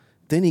job.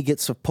 Then he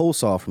gets a pole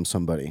saw from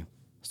somebody.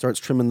 Starts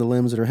trimming the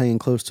limbs that are hanging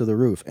close to the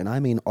roof. And I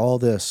mean all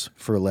this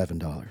for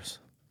 $11.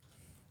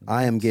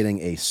 I am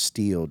getting a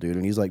steal, dude.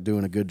 And he's like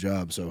doing a good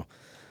job. So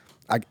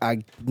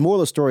I moral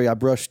of the story, I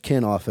brushed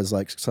Ken off as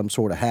like some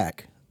sort of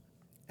hack.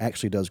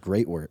 Actually does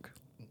great work.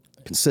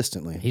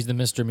 Consistently. He's the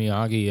Mr.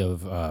 Miyagi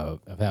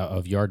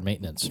of yard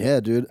maintenance. Yeah,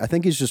 dude. I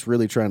think he's just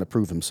really trying to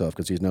prove himself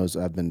because he knows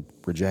I've been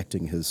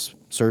rejecting his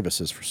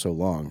services for so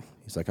long.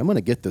 He's like, I'm going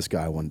to get this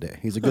guy one day.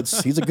 He's a good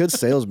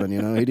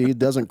salesman, He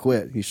doesn't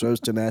quit. He shows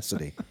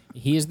tenacity.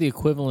 He is the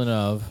equivalent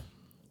of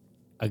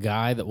a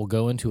guy that will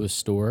go into a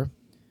store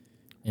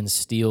and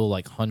steal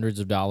like hundreds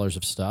of dollars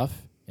of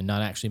stuff and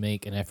not actually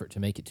make an effort to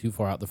make it too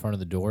far out the front of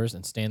the doors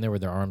and stand there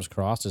with their arms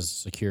crossed as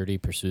security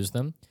pursues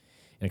them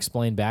and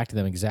explain back to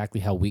them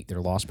exactly how weak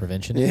their loss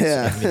prevention is.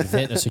 Yeah. And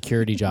invent a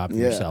security job for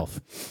yourself.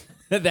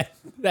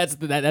 That's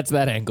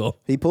that angle.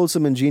 He pulled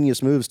some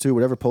ingenious moves too.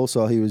 Whatever pole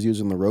saw he was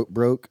using, the rope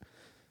broke.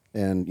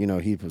 And,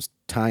 he was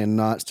tying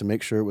knots to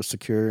make sure it was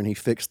secure, and he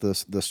fixed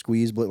the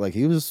squeeze blade. Like,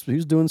 he was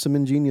doing some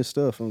ingenious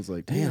stuff. I was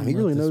like, damn, he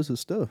really knows his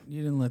stuff.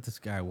 You didn't let this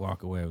guy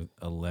walk away with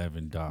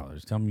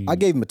 $11. Tell me. I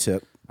gave him a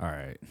tip. All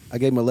right. I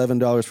gave him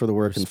 $11 for the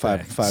work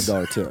Respect. and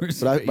 $5 tip.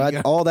 Respect.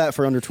 But all that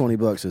for under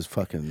 $20 is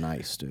fucking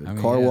nice, dude.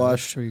 Car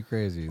wash, That's pretty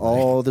crazy.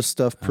 all the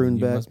stuff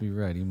pruned you back. must be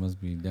right. He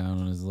must be down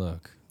on his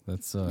luck.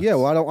 That sucks. Yeah,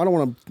 well, I don't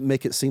want to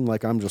make it seem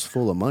like I'm just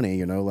full of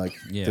money,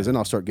 because then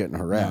I'll start getting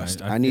harassed.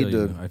 No, I need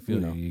feel to. you. I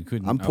feel you. You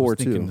couldn't. I'm I poor was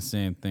thinking too. the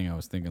same thing. I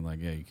was thinking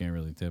like, you can't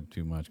really tip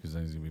too much because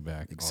then he's gonna be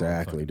back.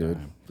 Exactly, all the dude.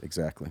 fucking time.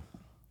 Exactly.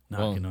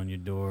 Knocking on your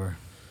door.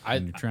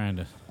 And you're trying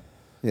to.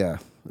 Yeah,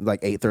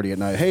 like 8:30 at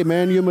night. Hey,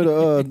 man, you want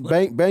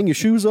me to bang your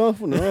shoes off?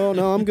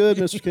 No, I'm good,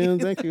 Mr. Ken.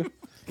 Thank you.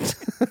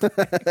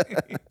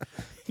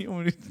 You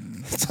want me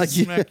to like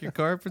smack your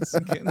carpets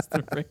against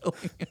the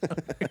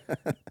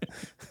railing?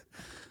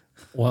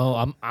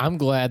 Well, I'm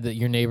glad that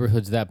your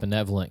neighborhood's that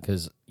benevolent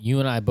because you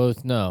and I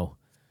both know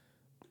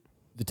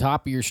the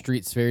top of your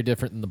street's very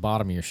different than the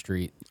bottom of your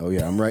street. Oh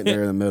yeah, I'm right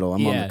there in the middle.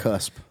 I'm on the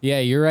cusp. Yeah,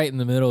 you're right in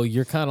the middle.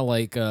 You're kind of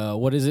like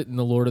what is it in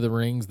the Lord of the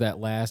Rings? That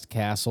last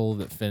castle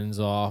that fends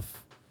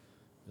off,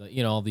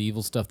 all the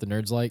evil stuff the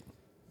nerds like.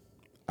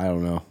 I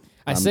don't know.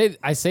 I say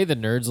the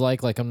nerds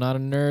like I'm not a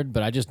nerd,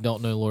 but I just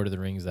don't know Lord of the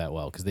Rings that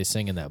well because they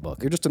sing in that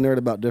book. You're just a nerd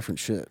about different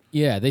shit.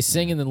 Yeah, they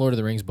sing in the Lord of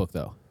the Rings book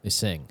though. They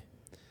sing.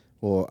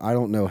 Well, I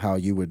don't know how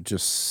you would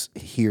just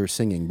hear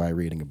singing by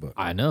reading a book.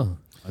 I know.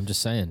 I'm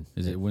just saying.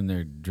 Is it when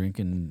they're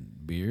drinking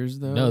beers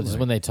though? No, this is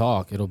when they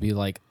talk. It'll be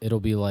like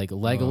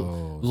Legolas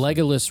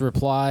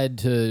replied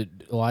to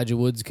Elijah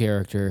Wood's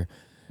character,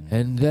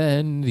 and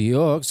then the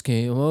orcs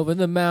came over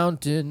the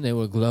mountain. They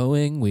were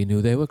glowing. We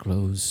knew they were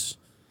close.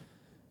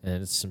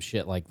 And it's some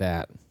shit like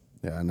that.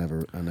 Yeah, I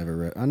never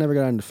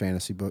got into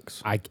fantasy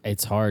books.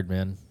 It's hard,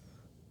 man.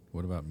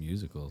 What about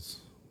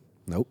musicals?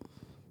 Nope.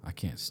 I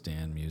can't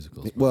stand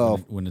musicals. but Well,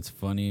 when it's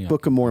funny,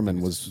 Book of I Mormon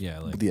think was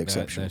it's- like the that-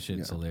 exception. That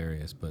shit's Yeah.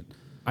 hilarious, but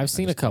I've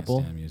seen I a just can't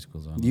couple. stand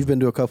musicals on. You've been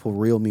to a couple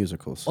real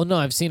musicals. Oh no,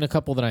 I've seen a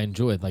couple that I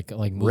enjoyed, like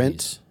movies.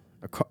 Rent,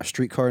 a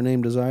Streetcar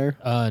Named Desire.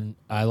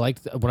 I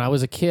liked when I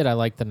was a kid. I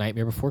liked The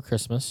Nightmare Before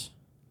Christmas.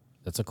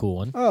 That's a cool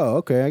one. Oh,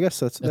 okay. I guess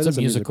that That's is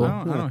a musical.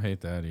 I don't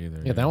hate that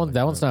either. Yeah, that one-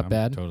 that one's not I'm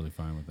bad. Totally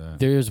fine with that.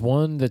 There's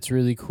one that's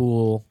really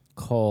cool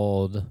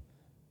called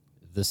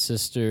The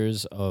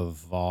Sisters of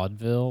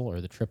Vaudeville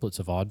or The Triplets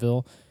of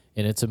Vaudeville,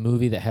 and it's a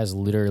movie that has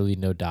literally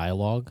no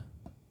dialogue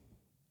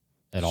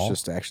at It's all.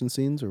 just action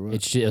scenes or what?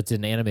 It's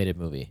an animated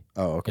movie.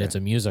 Oh, okay. And it's a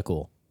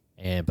musical,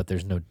 but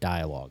there's no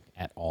dialogue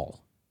at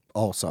all.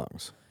 All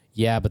songs.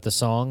 Yeah, but the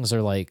songs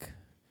are like,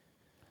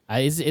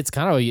 it's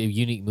kind of a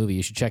unique movie.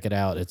 You should check it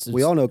out. It's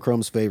We all know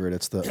Chrome's favorite.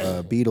 It's the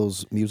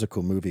Beatles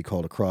musical movie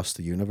called Across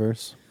the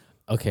Universe.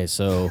 okay.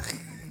 So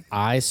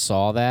I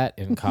saw that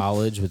in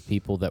college with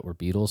people that were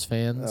Beatles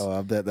fans.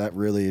 Oh, that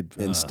really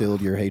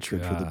instilled your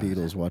hatred for the God.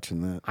 Beatles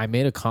watching that. I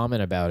made a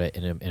comment about it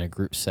in a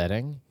group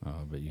setting. Oh,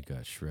 but you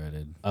got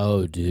shredded.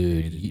 Oh,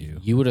 dude, hated you.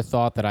 you would have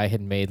thought that I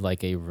had made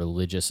like a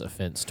religious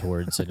offense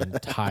towards an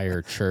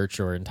entire church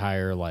or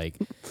entire like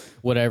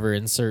whatever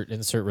insert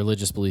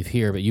religious belief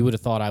here, but you would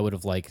have thought I would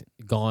have like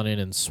gone in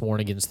and sworn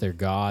against their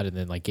God and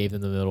then like gave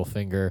them the middle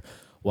finger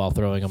while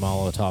throwing a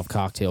Molotov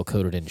cocktail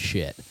coated in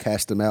shit.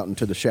 Cast them out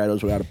into the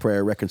shadows without a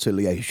prayer of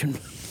reconciliation.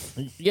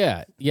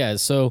 Yeah.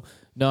 So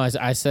no,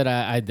 I said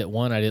that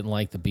one, I didn't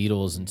like the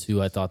Beatles, and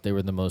two, I thought they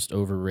were the most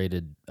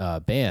overrated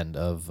band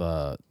of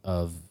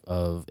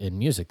in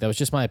music. That was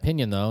just my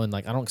opinion, though, and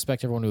like I don't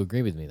expect everyone to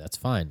agree with me. That's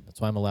fine.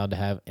 That's why I'm allowed to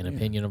have an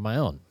opinion of my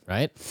own,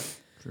 right?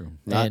 True.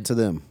 Not And- to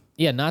them.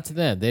 Yeah, not to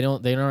them. They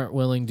aren't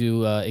willing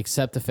to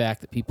accept the fact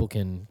that people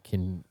can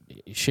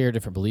share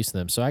different beliefs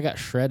than them. So I got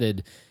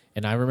shredded,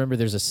 and I remember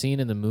there's a scene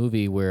in the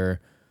movie where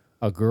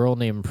a girl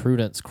named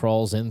Prudence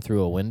crawls in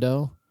through a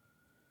window,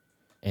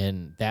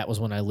 and that was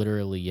when I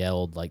literally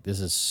yelled like, "This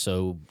is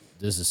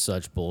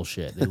such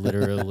bullshit." They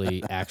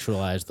literally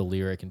actualized the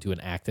lyric into an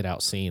acted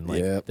out scene.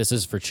 Like Yep. this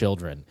is for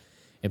children,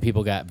 and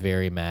people got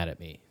very mad at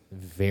me,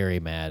 very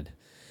mad.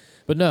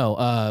 But no,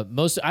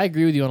 I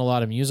agree with you on a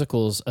lot of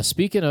musicals.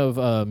 Speaking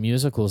of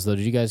musicals, though,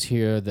 did you guys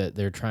hear that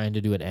they're trying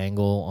to do an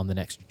angle on the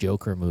next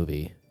Joker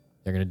movie?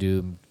 They're going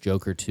to do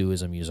Joker 2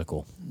 as a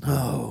musical.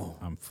 No.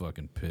 I'm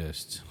fucking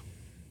pissed.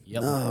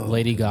 Yep.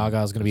 Lady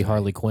Gaga is going to be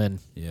Harley Quinn.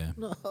 Yeah.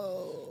 No.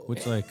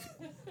 Which like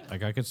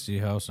I could see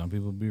how some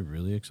people would be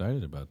really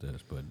excited about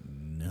this, but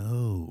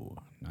no,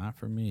 not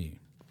for me.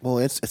 Well,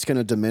 it's going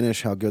to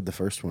diminish how good the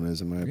first one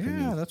is, in my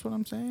opinion. Yeah, that's what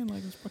I'm saying.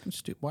 Like, it's fucking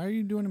stupid. Why are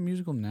you doing a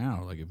musical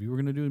now? Like, if you were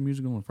gonna do a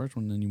musical in the first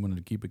one, then you wanted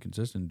to keep it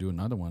consistent and do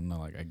another one.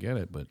 Like, I get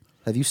it, but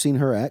Have you seen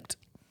her act?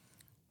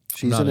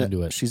 She's not in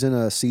into it. She's in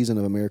a season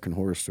of American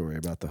Horror Story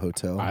about the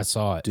hotel. I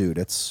saw it. Dude,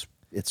 it's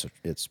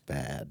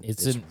bad.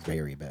 It's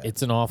very bad.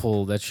 It's an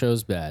awful. That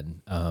show's bad.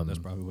 that's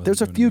probably why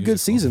There's a they're doing few good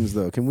musical. seasons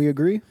though. Can we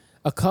agree?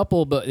 A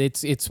couple, but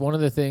it's one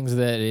of the things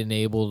that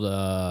enabled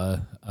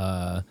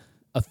a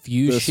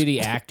few This-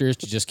 shitty actors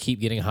to just keep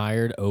getting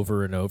hired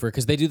over and over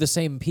because they do the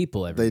same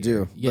people every They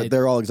year. do, Yeah, but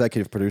they're all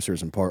executive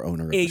producers and part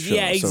owner of the show.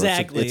 Yeah, So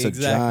exactly, it's a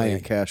exactly.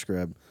 giant cash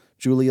grab.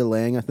 Julia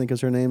Lang, I think is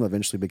her name,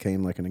 eventually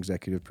became like an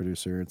executive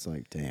producer. It's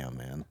like, damn,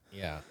 man.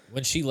 Yeah.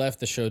 When she left,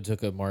 the show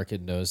took a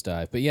market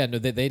nosedive. But yeah, no,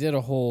 they did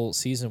a whole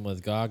season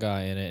with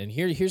Gaga in it. And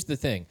here's the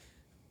thing.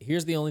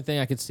 Here's the only thing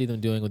I could see them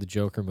doing with the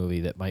Joker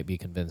movie that might be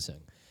convincing.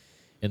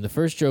 In the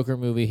first Joker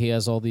movie, he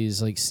has all these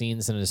like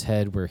scenes in his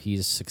head where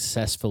he's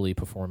successfully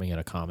performing at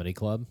a comedy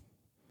club,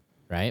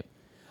 right?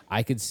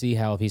 I could see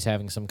how if he's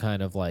having some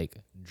kind of like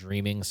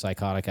dreaming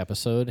psychotic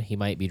episode, he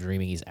might be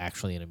dreaming he's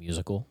actually in a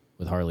musical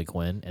with Harley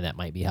Quinn, and that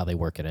might be how they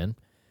work it in.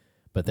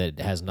 But that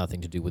has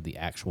nothing to do with the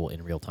actual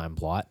in real time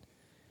plot.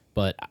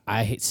 But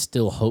I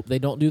still hope they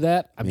don't do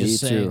that. I'm Me just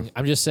too. saying.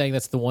 I'm just saying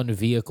that's the one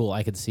vehicle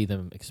I could see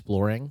them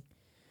exploring.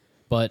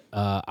 But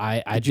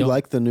I Did you don't-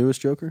 like the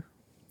newest Joker?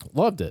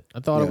 loved it.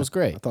 I thought Yeah, it was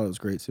great. I thought it was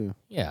great too.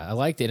 Yeah, I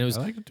liked it. And it was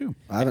I like it too.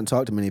 I haven't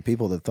talked to many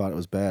people that thought it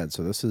was bad.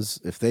 So this is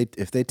if they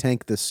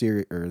tank this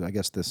series, or I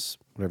guess this,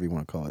 whatever you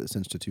want to call it, this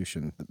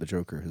institution that the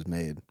Joker has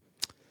made,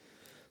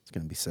 it's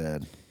gonna be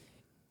sad.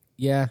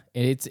 yeah.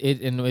 And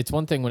it's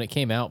one thing when it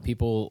came out,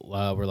 people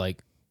were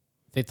like,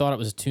 they thought it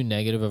was too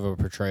negative of a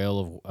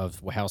portrayal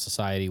of how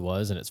society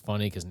was. And it's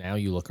funny because now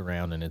you look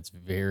around and it's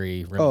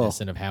very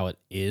reminiscent of how it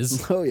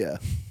is. Oh yeah,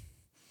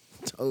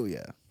 oh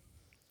yeah.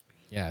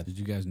 Yeah. Did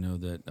you guys know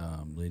that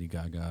Lady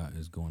Gaga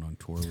is going on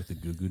tour with the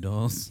Goo Goo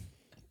Dolls?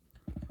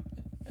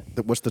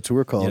 What's the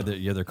tour called?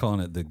 They're calling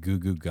it the Goo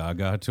Goo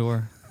Gaga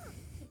tour.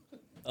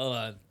 Hold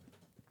on.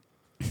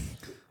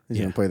 He's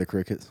gonna play the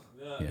crickets.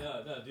 No,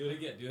 do it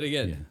again. Do it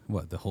again. Yeah.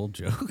 What, the whole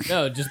joke?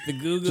 No, just the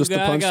Goo Goo Just the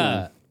Gaga.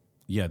 punchline.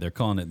 Yeah, they're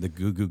calling it the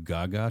Goo Goo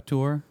Gaga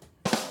tour.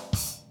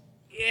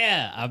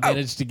 Yeah, I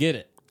managed to get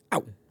it.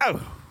 Ow.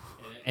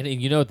 And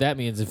you know what that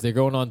means? If they're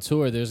going on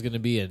tour, there's going to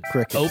be an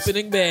Crickets.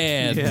 opening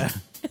band.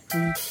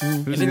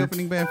 Who's the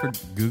opening band for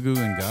Goo Goo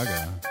and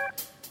Gaga?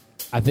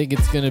 I think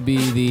it's going to be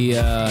the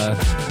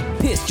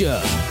Piss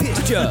Jug.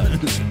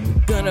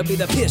 Gonna be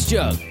the piss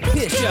jug,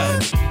 piss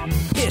jug,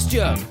 piss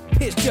jug,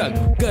 piss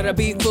jug. Gonna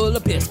be full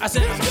of piss. I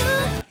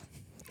said,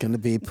 Gonna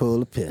be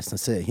full of piss. I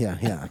say, yeah.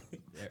 yeah.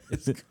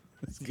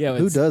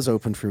 Who does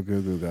open for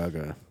Goo Goo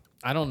Gaga?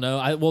 I don't know.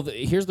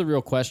 Here's the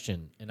real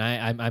question, and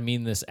I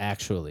mean this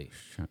actually.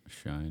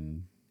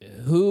 Shine.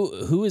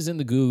 Who is in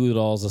the Goo Goo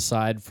Dolls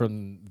aside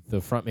from the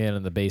frontman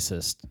and the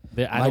bassist?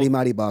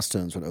 Mighty Boss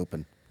Tones would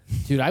open.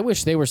 Dude, I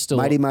wish they were still.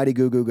 Mighty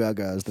Goo Goo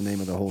Gaga is the name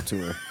of the whole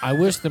tour. I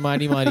wish the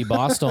Mighty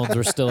Bosstones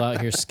were still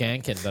out here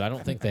skanking, but I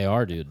don't think they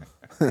are, dude.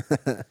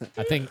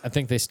 I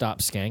think they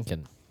stopped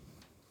skanking.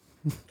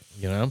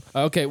 You know?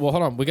 Okay, well,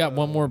 hold on. We got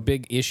one more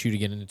big issue to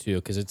get into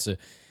because it's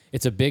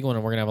a big one,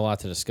 and we're gonna have a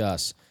lot to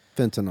discuss.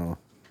 Fentanyl.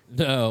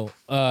 No,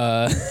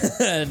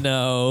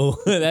 no.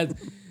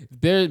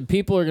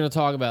 People are gonna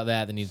talk about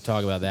that. They need to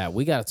talk about that.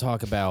 We got to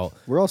talk about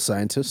We're all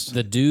scientists.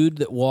 the dude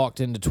that walked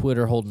into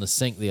Twitter holding a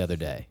sink the other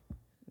day.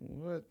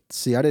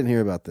 See, I didn't hear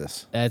about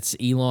this. That's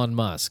Elon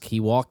Musk. He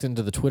walked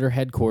into the Twitter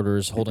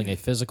headquarters holding a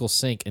physical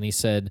sink, and he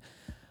said,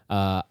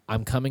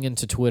 I'm coming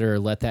into Twitter.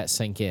 Let that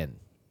sink in.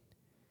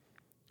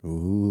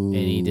 Ooh. And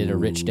he did a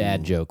rich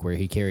dad joke where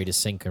he carried a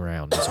sink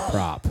around as a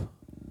prop.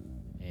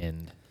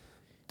 And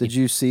Did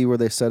you see where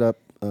they set up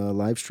a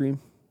live stream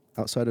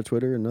outside of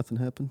Twitter and nothing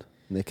happened?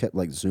 And they kept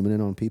like zooming in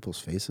on people's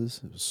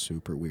faces. It was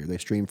super weird. They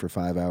streamed for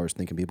 5 hours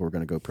thinking people were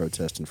going to go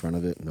protest in front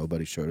of it, and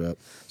nobody showed up.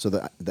 So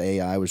the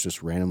AI was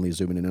just randomly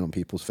zooming in on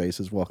people's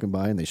faces walking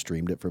by, and they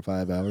streamed it for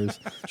 5 hours.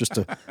 Just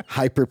a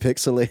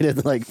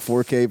hyper-pixelated like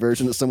 4K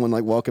version of someone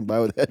like walking by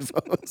with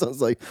headphones. I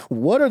was like,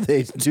 what are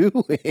they doing?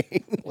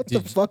 What the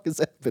fuck is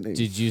happening?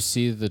 did you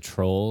see the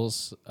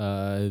trolls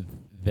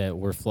that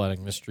were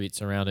flooding the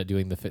streets around it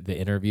doing the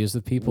interviews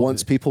with people?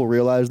 Once people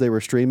realized they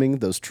were streaming,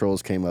 those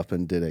trolls came up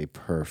and did a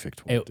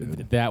perfect one,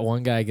 dude. That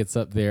one guy gets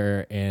up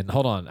there and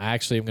hold on. I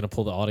actually am going to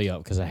pull the audio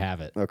up because I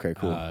have it. Okay,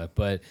 cool.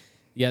 But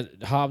yeah,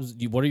 Hobbs,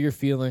 what are your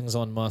feelings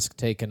on Musk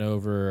taking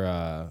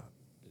over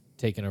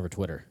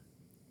Twitter?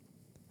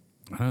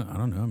 I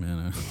don't know,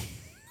 man.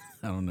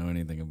 I don't know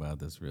anything about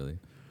this really.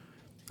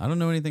 I don't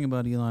know anything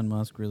about Elon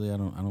Musk really. I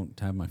don't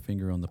have my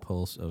finger on the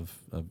pulse of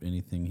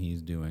anything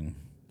he's doing.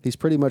 He's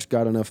pretty much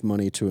got enough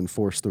money to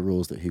enforce the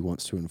rules that he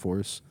wants to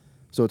enforce.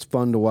 So it's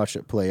fun to watch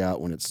it play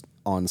out when it's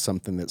on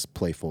something that's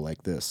playful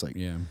like this. Like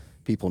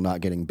people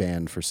not getting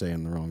banned for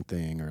saying the wrong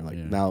thing, or like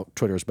now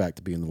Twitter's back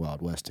to being the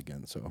Wild West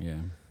again. So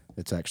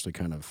it's actually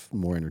kind of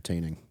more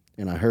entertaining.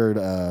 And I heard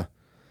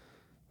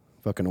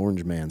fucking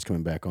Orange Man's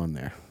coming back on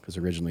there because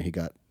originally he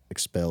got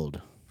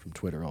expelled from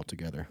Twitter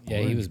altogether. Yeah,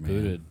 he was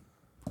booted.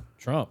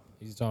 Trump.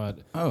 He's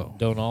talking about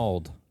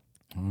Donald.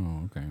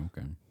 Oh, okay.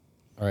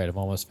 All right, I've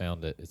almost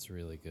found it. It's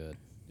really good.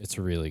 It's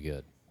really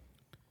good.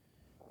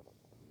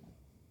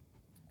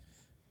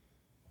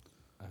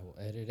 I will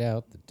edit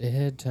out the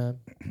dead time.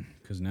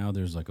 Because now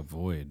there's like a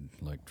void.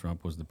 Like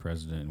Trump was the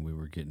president, and we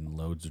were getting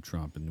loads of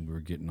Trump, and we were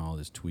getting all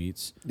his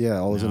tweets. Yeah,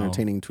 all his Now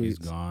entertaining He's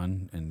tweets.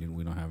 gone, and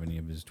we don't have any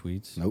of his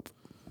tweets. Nope.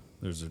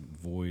 There's a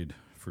void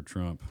for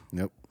Trump.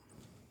 Nope.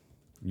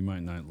 You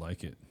might not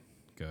like it,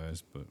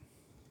 guys, but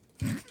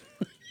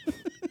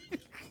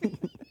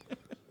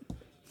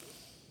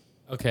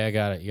Okay, I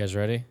got it. You guys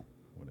ready?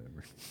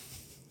 whatever.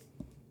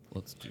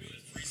 Let's do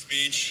it. Free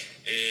speech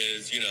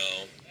is,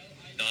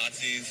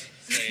 Nazis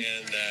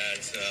saying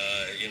that,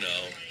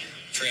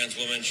 trans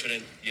women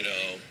shouldn't,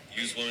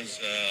 use women's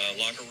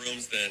locker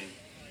rooms, then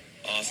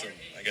awesome.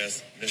 I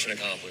guess mission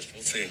accomplished.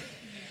 We'll see.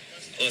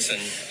 Listen,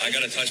 I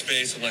got to touch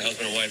base with my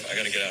husband and wife. I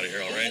got to get out of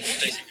here, all right?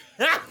 Thank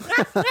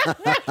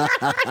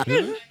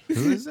you.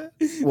 Who is that?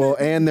 Well,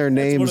 and their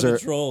names one are of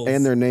the trolls.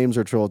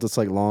 trolls. It's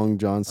like Long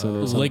Johnson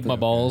or something. Ligma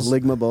Balls.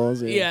 Ligma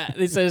Balls. Yeah,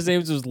 they said his name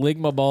was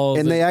Ligma Balls.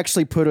 And they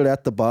actually put it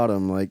at the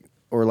bottom, like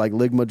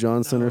Ligma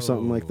Johnson or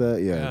something like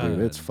that. Yeah, God. dude,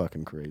 it's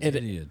fucking crazy.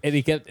 Idiot. And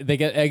they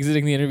kept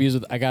exiting the interviews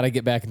with, I got to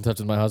get back in touch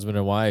with my husband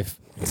and wife.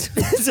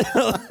 So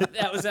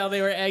that was how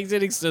they were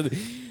exiting.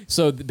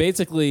 So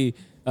basically,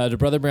 to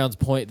Brother Brown's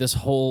point, this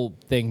whole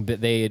thing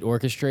that they had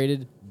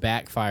orchestrated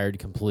backfired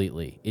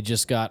completely. It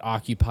just got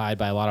occupied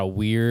by a lot of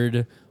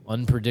weird,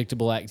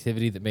 unpredictable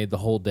activity that made the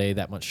whole day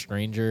that much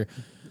stranger.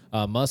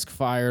 Musk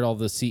fired all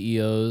the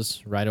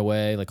CEOs right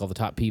away, like all the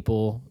top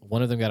people.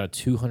 One of them got a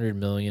 $200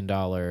 million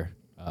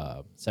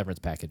severance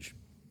package.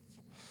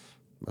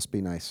 Must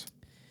be nice.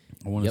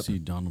 I want to Yep. see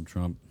Donald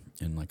Trump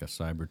in like a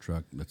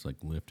Cybertruck that's like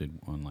lifted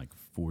on like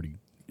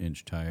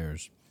 40-inch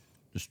tires,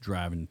 just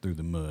driving through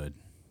the mud.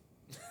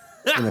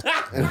 And a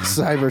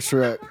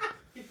Cybertruck.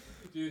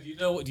 Dude,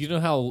 do you know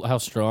how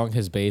strong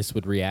his base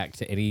would react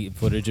to any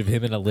footage of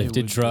him in a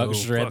lifted would truck go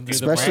shredding through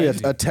Especially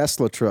the a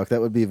Tesla truck. That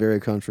would be very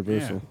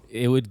controversial.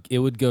 it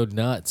would go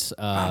nuts.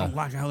 I don't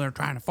like how they're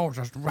trying to force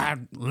us to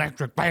ride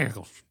electric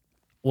vehicles.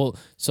 Well,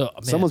 so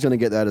man, Someone's going to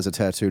get that as a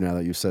tattoo now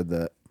that you said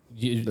that.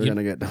 They're going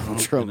to get Donald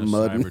Trump In a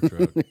mud.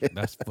 Cybertruck.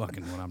 That's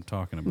fucking what I'm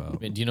talking about.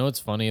 do you know what's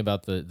funny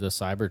about the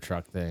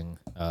Cybertruck thing?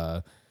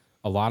 A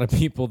lot of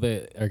people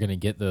that are going to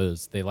get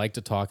those, they like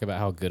to talk about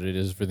how good it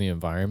is for the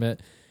environment.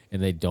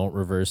 and they don't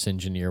reverse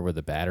engineer where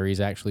the batteries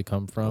actually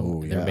come from.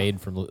 Oh, They're yeah.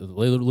 made from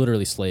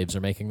literally slaves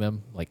are making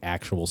them, like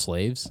actual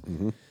slaves.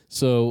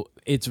 So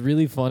it's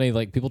really funny.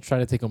 Like people try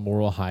to take a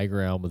moral high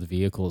ground with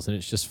vehicles, and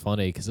it's just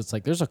funny because it's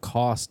like there's a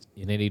cost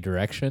in any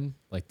direction.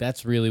 Like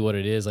that's really what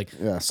it is. Like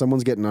Yeah,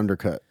 someone's getting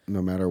undercut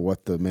no matter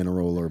what the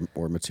mineral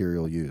or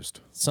material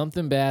used.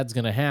 something bad's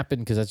going to happen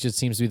because that just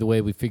seems to be the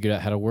way we figured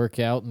out how to work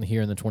out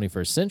here in the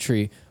 21st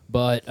century.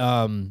 But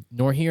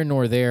nor here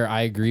nor there,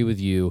 I agree with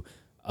you.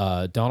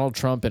 Donald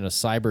Trump in a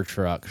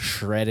Cybertruck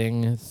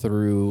shredding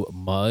through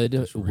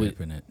mud.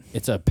 ripping it.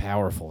 It's a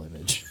powerful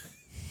image.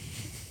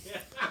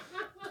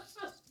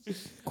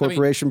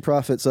 Corporation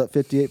profits up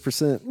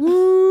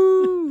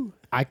 58%.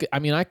 I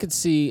could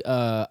see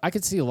a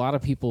lot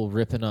of people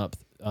ripping up.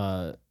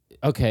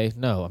 Okay,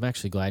 no, I'm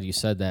actually glad you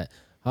said that,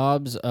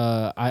 Hobbs.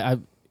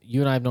 You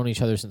and I have known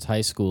each other since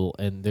high school,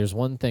 and there's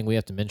one thing we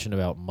have to mention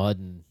about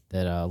Muddin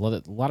that a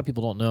lot of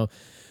people don't know.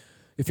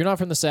 If you're not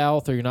from the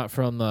South or you're not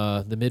from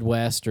the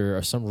Midwest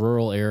or some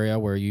rural area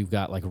where you've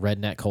got like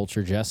redneck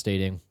culture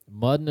gestating,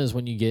 Muddin is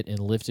when you get in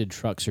lifted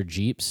trucks or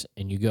Jeeps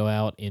and you go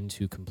out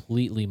into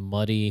completely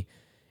muddy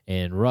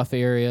and rough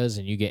areas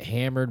and you get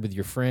hammered with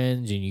your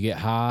friends and you get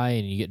high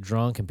and you get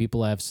drunk and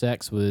people have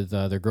sex with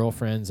their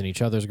girlfriends and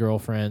each other's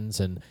girlfriends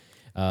and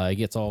it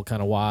gets all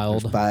kind of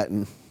wild.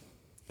 Fighting.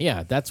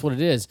 Yeah, that's what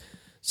it is.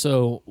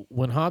 So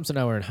when Hobbs and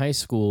I were in high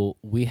school,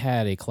 we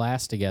had a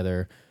class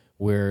together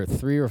where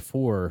 3 or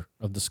 4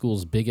 of the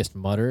school's biggest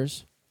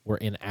mudders were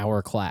in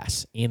our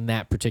class, in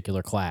that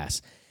particular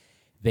class.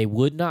 They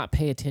would not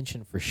pay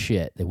attention for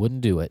shit. They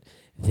wouldn't do it.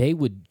 They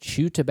would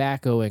chew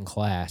tobacco in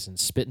class and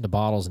spit into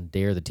bottles and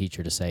dare the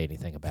teacher to say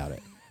anything about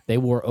it. They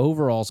wore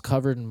overalls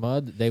covered in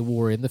mud that they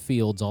wore in the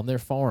fields on their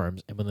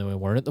farms, and when they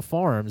weren't at the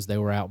farms, they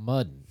were out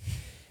mudding.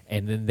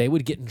 And then they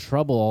would get in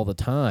trouble all the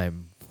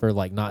time for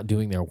like not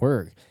doing their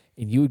work.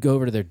 And you would go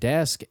over to their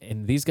desk,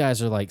 and these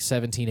guys are like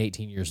 17,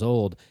 18 years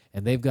old,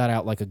 and they've got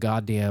out like a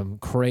goddamn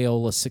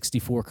Crayola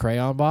 64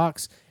 crayon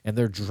box, and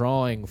they're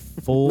drawing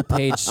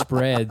full-page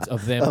spreads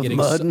of them getting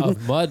mud?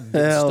 of mud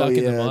getting Hell stuck in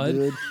the yeah, mud.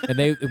 dude.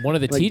 And one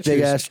of the Like teachers,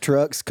 big ass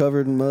trucks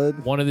covered in mud.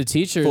 one of the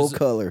teachers, Full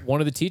color.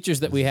 one of the teachers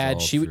that we This is had, all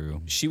she true.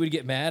 would she would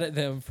get mad at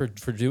them for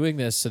doing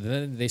this. So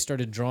then they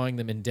started drawing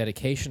them in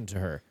dedication to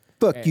her.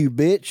 Fuck you,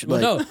 bitch.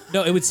 Well, Like,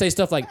 no, it would say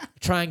stuff like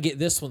 "try and get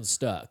this one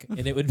stuck,"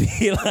 and it would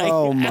be like,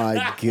 oh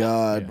my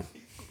God.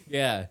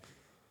 yeah.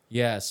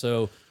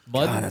 So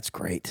God, that's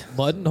great.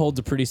 Muddin holds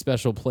a pretty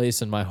special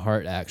place in my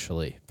heart,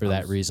 actually, for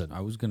that reason.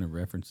 I was gonna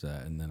reference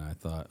that, and then I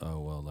thought, oh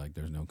well, like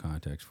there's no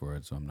context for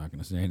it, so I'm not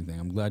gonna say anything.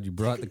 I'm glad you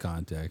brought the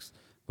context,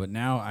 but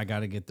now I got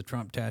to get the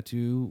Trump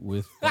tattoo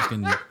with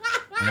fucking,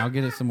 and I'll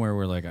get it somewhere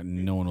where like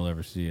no one will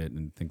ever see it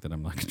and think that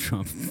I'm like a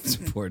Trump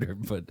supporter,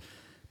 but.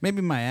 Maybe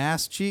my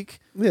ass cheek,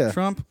 Yeah.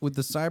 Trump with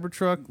the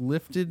Cybertruck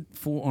lifted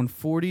on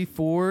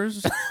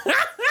 44s,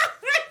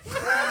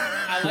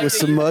 With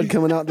some mud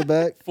coming out the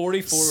back.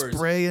 44s.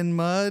 spraying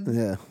mud.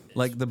 Yeah.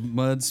 Like the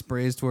mud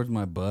sprays towards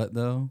my butt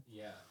though,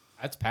 Yeah,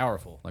 that's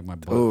powerful. like my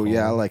butt. Oh,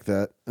 yeah, I hole. like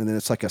that. And then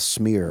it's like a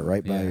smear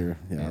right by Yeah, your.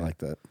 Yeah, I yeah. like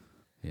that.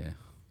 Yeah.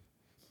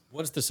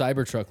 What does the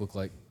Cybertruck look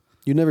like?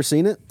 You never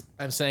seen it?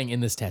 I'm saying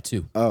in this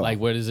tattoo. Oh. Like,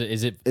 what is it?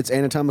 Is it It's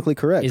anatomically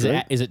correct. is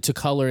right? it to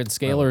color and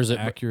scale, or is it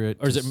accurate,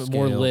 or is it to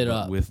more scale, lit but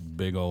up? with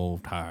big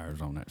old tires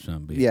on that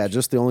son bitch? Yeah,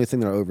 just the only thing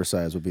that are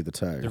oversized would be the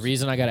tires. The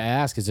reason I got to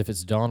ask is if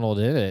it's Donald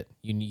in it,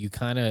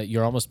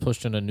 you're almost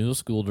pushed in a new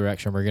school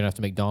direction. We're gonna have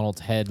to make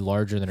Donald's head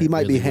larger than He it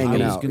might be really is. I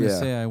hanging was out, gonna yeah.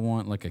 say I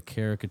want like a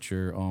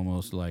caricature,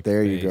 almost like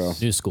There you face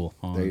go. New school.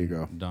 on There you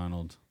go.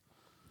 Donald.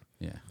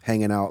 Yeah.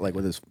 Hanging out like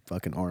with his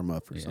fucking arm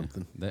up or Yeah.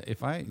 something. That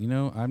if I've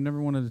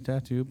never wanted a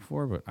tattoo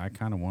before, but I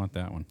kind of want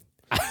that one.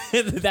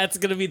 That's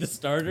gonna be the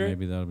starter.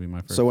 Maybe that'll be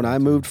my first. So when I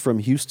tattoo. moved from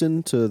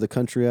Houston to the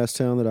country ass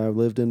town that I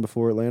lived in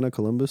before Atlanta,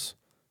 Columbus,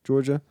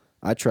 Georgia,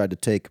 I tried to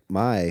take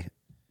my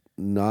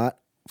not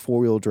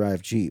 4-wheel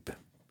drive Jeep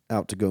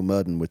out to go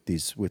mudding with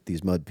these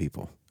mud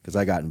people because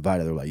I got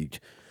invited. They're like,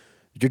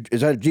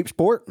 "Is that a Jeep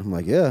Sport?" I'm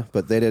like, "Yeah,"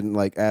 but they didn't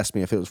like ask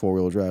me if it was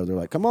 4-wheel drive. They're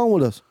like, "Come on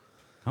with us."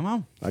 come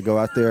on. I go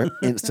out there,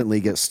 instantly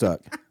get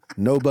stuck.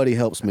 Nobody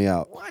helps me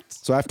out. What?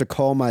 So I have to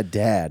call my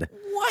dad.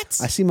 What?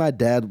 I see my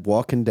dad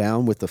walking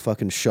down with the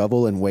fucking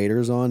shovel and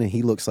waders on, and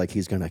he looks like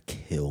he's gonna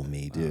kill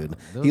me, dude.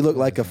 He looked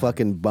like a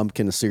fucking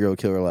bumpkin serial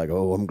killer. Like,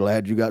 oh, I'm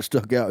glad you got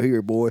stuck out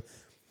here, boy.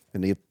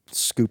 And he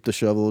scooped the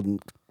shovel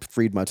and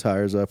freed my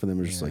tires up, and then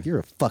was just like, "You're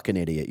a fucking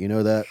idiot." You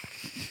know that?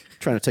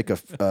 Trying to take a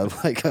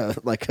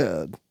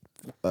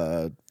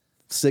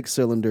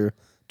 6-cylinder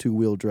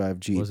 2-wheel drive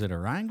Jeep. Was it a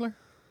Wrangler?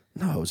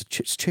 No, it was a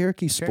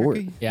Cherokee Sport.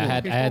 Cherokee? Yeah,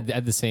 I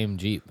had the same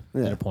Jeep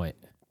Yeah. at a point.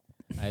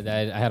 I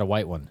had a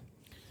white one.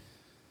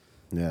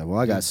 Yeah, well,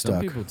 I got Some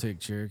stuck. people take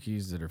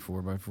Cherokees that are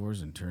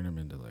 4x4s and turn them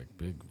into like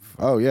big.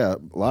 Oh yeah,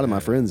 a lot of my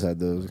friends had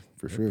those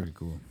for They're sure. Pretty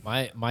cool.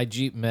 My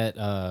Jeep met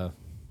a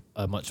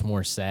much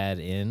more sad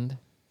end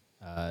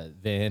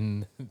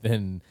than.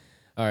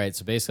 All right,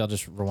 so basically, I'll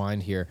just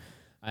rewind here.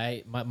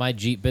 My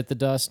Jeep bit the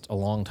dust a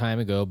long time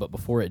ago, but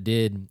before it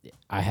did,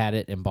 I had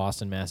it in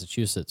Boston,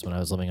 Massachusetts when I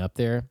was living up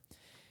there,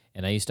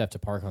 and I used to have to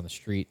park on the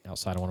street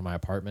outside of one of my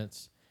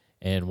apartments.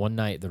 And one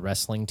night, the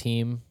wrestling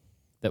team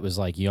that was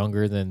like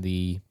younger than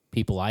the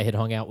people I had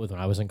hung out with when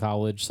I was in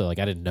college, so like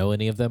I didn't know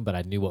any of them, but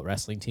I knew what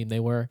wrestling team they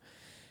were.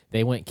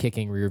 They went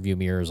kicking rear view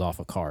mirrors off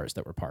of cars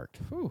that were parked.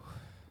 Whew.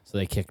 So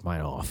they kicked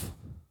mine off.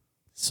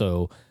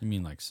 So You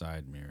mean like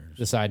side mirrors?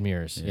 the side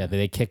mirrors, yeah, Yeah.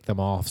 they kicked them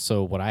off.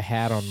 So what I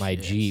had on my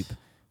Jeep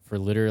for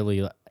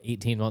literally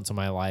 18 months of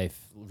my life,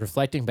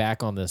 reflecting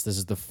back on this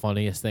is the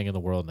funniest thing in the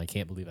world, and I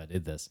can't believe I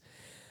did this.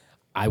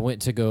 I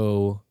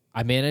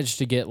managed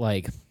to get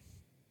like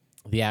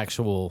the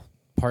actual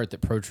part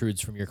that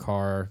protrudes from your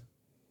car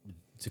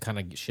to kind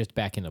of shift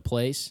back into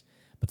place,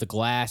 but the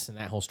glass and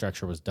that whole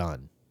structure was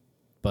done.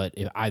 But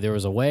there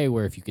was a way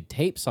where if you could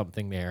tape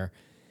something there,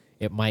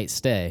 it might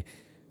stay.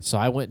 So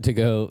I went to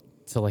go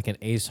to like an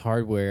Ace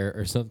Hardware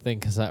or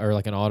something, or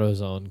like an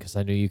AutoZone, because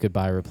I knew you could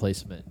buy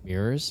replacement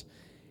mirrors,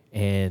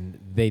 and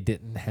they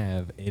didn't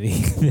have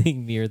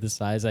anything near the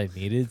size I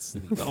needed. So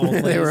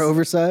They were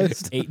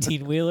oversized.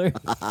 18-wheeler.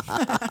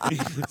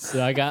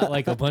 So I got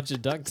like a bunch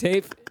of duct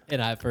tape,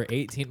 and for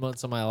 18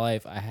 months of my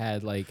life, I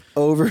had like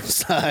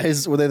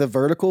Oversized. Were they the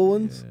vertical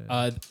ones?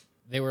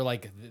 they were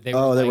like They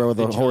were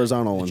the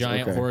horizontal ones.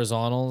 giant Okay.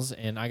 horizontals,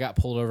 and I got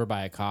pulled over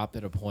by a cop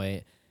at a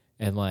point,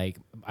 and like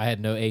I had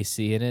no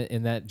AC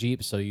in that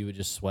Jeep, so you would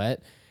just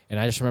sweat. And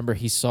I just remember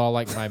he saw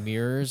like my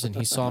mirrors, and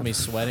he saw me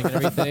sweating and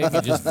everything,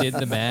 and just did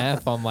the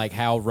math on like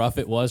how rough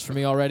it was for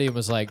me already, and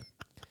was like,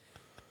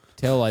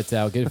 "Tail lights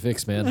out, get it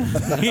fixed, man."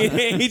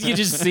 You could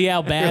just see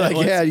how bad You're it like,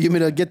 was. yeah, you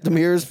mean to get the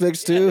mirrors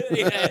fixed too?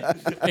 Yeah.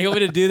 You want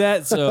me to do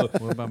that? So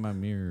What about my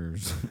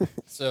mirrors?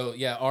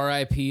 yeah,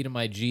 R.I.P. to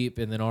my Jeep,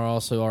 and then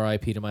also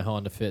R.I.P. to my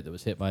Honda Fit that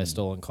was hit by a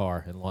stolen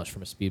car and launched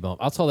from a speed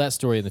bump. I'll tell that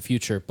story in the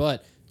future,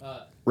 but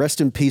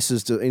Rest in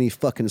pieces to any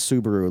fucking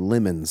Subaru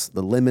lemons.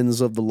 The lemons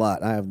of the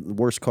lot. I have the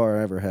worst car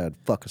I ever had.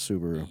 Fuck a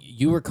Subaru.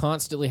 you were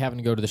constantly having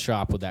to go to the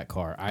shop with that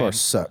car. Car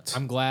sucked.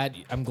 I'm glad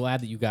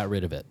that you got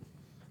rid of it.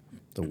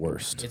 The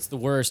worst. It's the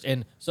worst.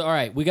 And so, all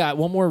right, we got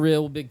one more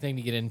real big thing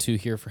to get into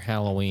here for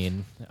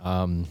Halloween.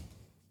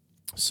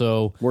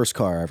 So Worst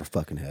car I ever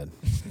fucking had.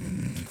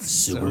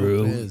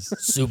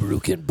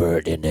 Subaru can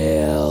burn in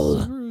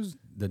hell. Subarus,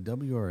 the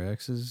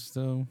WRXs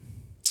though,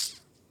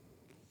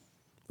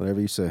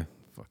 Whatever you say.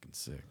 fucking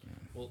sick, man.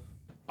 Well,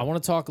 I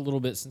want to talk a little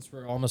bit, since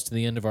we're almost to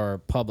the end of our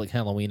public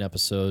Halloween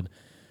episode.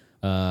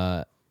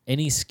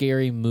 Any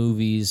scary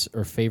movies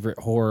or favorite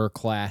horror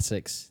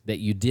classics that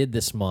you did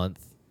this month,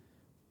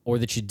 or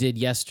that you did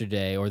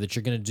yesterday, or that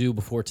you're going to do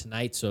before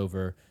tonight's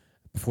over,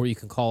 before you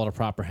can call it a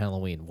proper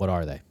Halloween? What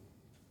are they?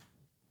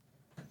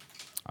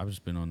 I've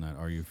just been on that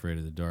Are You Afraid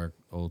of the Dark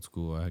old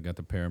school. I got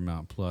the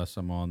Paramount Plus.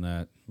 I'm on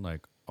that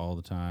like all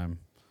the time.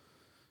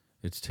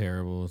 It's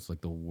terrible. It's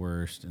like the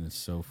worst, and it's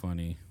so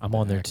funny. I'm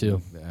on there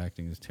too. The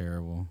acting is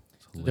terrible.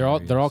 It's They're all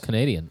hilarious.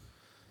 Canadian.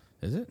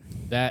 Is it?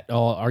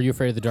 Are You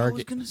Afraid of the I Dark?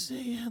 was gonna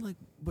say yeah, like,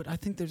 but I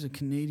think there's a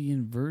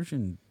Canadian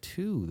version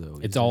too, though.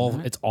 It's Is there all-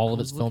 not? it's all of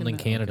I it's was filmed looking in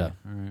at- Canada.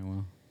 Okay. All right,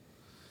 well.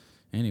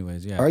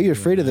 Anyways, yeah. Are you I'm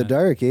afraid of doing the that.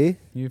 dark, eh?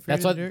 You afraid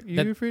That's of what. the dark? You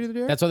that- afraid of the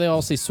dark? That's why they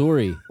all say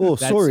sorry. Oh,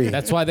 That's- sorry.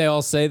 That's why they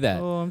all say that.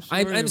 Oh, I'm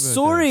sorry I'm about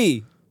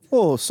sorry.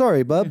 Oh,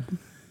 sorry, bub.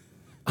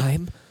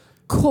 I'm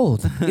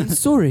cold and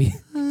sorry.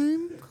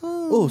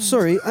 Oh,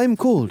 sorry, I'm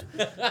cold.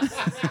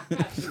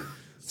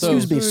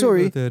 Excuse me,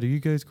 sorry. Are you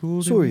guys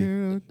cool?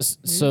 Sorry.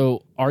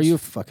 So are you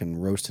Fucking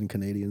roasting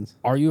Canadians.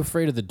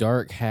 Afraid of the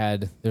Dark?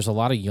 There's a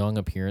lot of young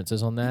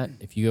appearances on that.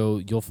 If you go,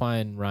 you'll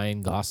find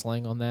Ryan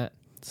Gosling on that.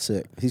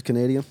 Sick. He's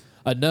Canadian?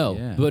 No,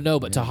 Yeah,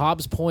 but to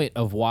Hobbs' point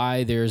of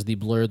why there's the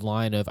blurred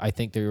line of he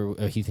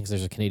thinks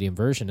there's a Canadian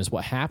version, is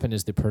what happened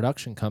is the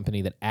production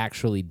company that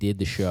actually did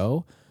the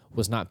show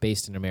was not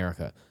based in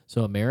America.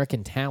 So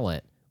American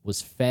talent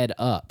was fed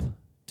up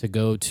to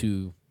go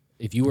to,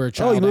 if you were a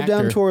child Oh, you moved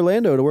actor, down to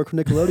Orlando to work for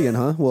Nickelodeon,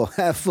 huh? Well,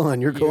 have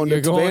fun. You're going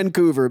to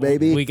Vancouver,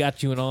 baby. We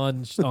got you an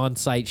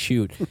on-site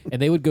shoot,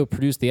 and they would go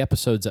produce the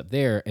episodes up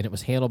there, and it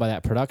was handled by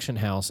that production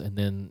house, and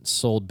then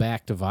sold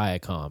back to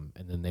Viacom,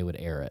 and then they would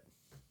air it.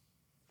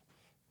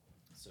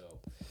 So,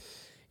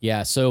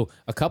 yeah. So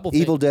a couple.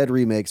 Evil Dead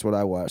remake's what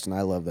I watched, and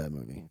I love that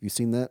movie. You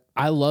seen that?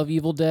 I love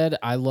Evil Dead.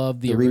 I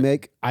love the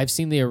remake? I've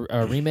seen the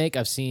remake.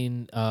 I've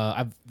seen.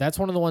 That's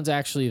one of the ones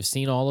actually. I've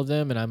seen all of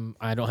them, and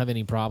I don't have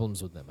any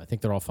problems with them. I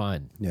think they're all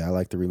fine. Yeah, I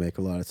like the remake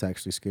a lot. It's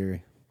actually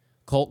scary.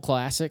 Cult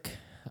classic.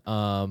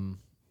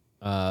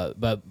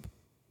 But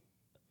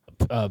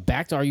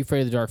back to Are You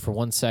Afraid of the Dark for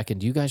 1 second.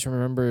 Do you guys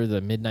remember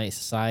the Midnight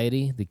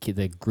Society,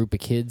 the group of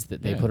kids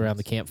that they put around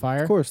the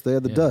campfire? Of course, they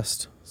had the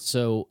dust.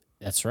 So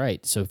that's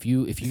right. So if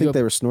you You think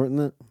they were snorting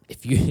that?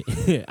 if you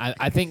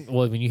I think,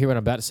 well, when you hear what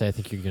I'm about to say, I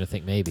think you're going to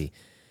think maybe.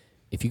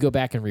 If you go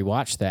back and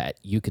rewatch that,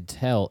 you could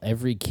tell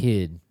every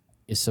kid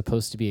is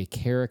supposed to be a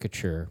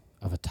caricature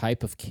of a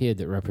type of kid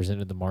that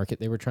represented the market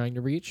they were trying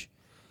to reach.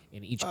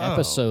 In each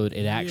episode,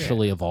 it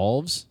actually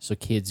evolves. So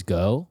kids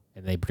go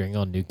and they bring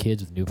on new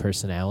kids with new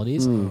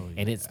personalities. And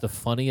it's the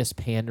funniest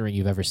pandering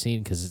you've ever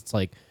seen, because it's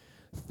like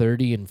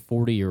 30 and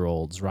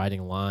 40-year-olds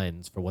writing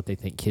lines for what they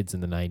think kids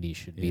in the 90s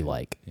should be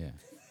like. Yeah.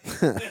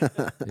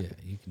 Yeah,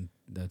 you can.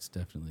 That's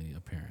definitely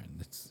apparent.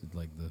 It's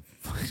like the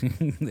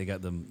they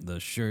got the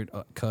shirt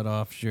cut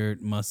off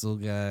shirt muscle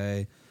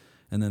guy,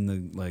 and then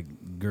the like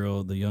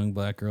girl, the young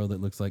black girl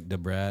that looks like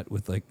Debrat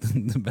with like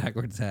the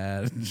backwards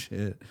hat and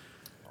shit. They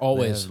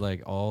Always. have,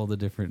 like all the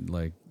different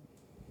like.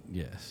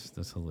 Yes,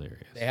 that's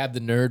hilarious. They have the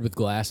nerd with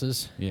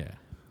glasses, Yeah.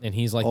 and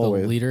he's like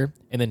Always. the leader.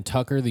 And then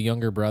Tucker, the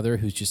younger brother,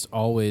 who's just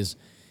always,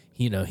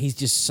 he's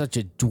just such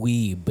a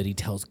dweeb, but he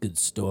tells good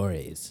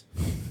stories.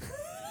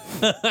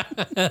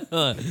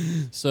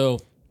 So,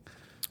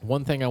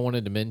 one thing I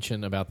wanted to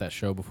mention about that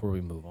show before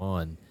we move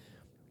on,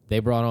 they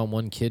brought on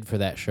one kid for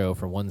that show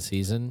for one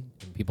season,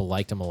 and people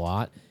liked him a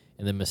lot.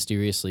 And then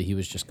mysteriously, he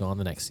was just gone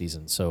the next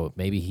season. So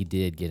maybe he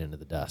did get into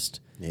the dust.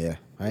 Yeah,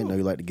 I didn't know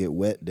you like to get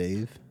wet,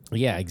 Dave.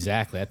 Yeah,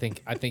 exactly. I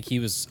think he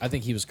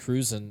was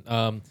cruising.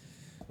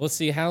 Let's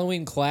see,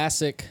 Halloween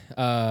classic.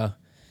 I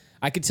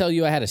could tell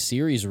you I had a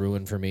series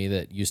ruined for me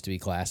that used to be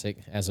classic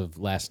as of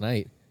last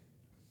night.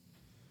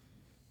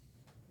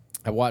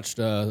 I watched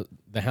the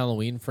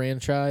Halloween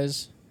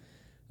franchise,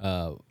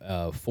 4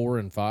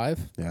 and 5.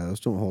 Yeah, those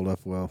don't hold up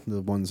well.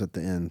 The ones at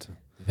the end.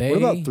 They, What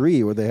about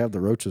 3, where they have the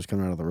roaches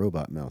coming out of the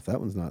robot mouth? That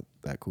one's not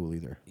that cool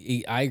either.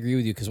 I agree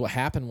with you because what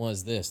happened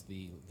was this: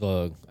 the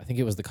I think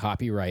it was the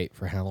copyright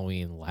for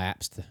Halloween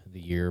lapsed the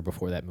year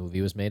before that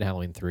movie was made,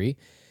 Halloween 3.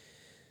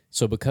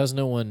 So because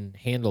no one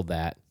handled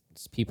that,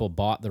 people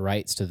bought the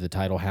rights to the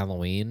title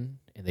Halloween,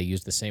 and they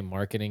used the same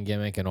marketing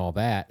gimmick and all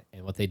that.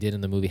 And what they did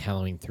in the movie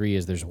Halloween 3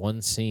 is there's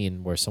one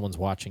scene where someone's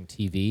watching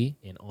TV,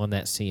 and on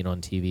that scene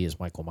on TV is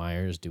Michael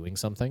Myers doing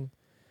something,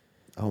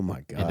 Oh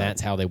my god! and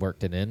that's how they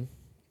worked it in.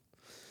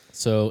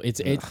 So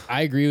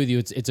I agree with you.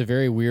 It's a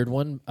very weird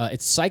one.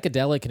 It's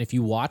psychedelic, and if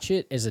you watch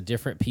it as a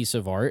different piece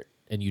of art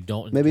and you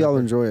don't, Maybe I'll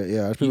interpret- enjoy it.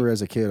 Yeah, I remember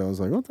as a kid, I was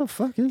like, "What the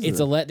fuck is It's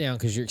it?" a letdown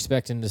because you're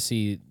expecting to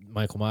see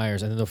Michael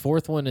Myers, and then the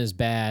fourth one is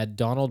bad.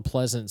 Donald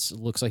Pleasance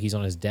looks like he's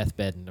on his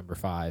deathbed in number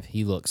 5.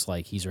 He looks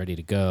like he's ready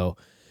to go.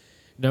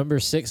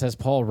 Number 6 has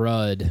Paul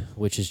Rudd,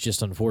 which is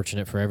just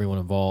unfortunate for everyone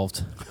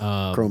involved.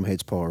 Chrome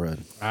hates Paul Rudd.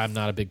 I'm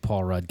not a big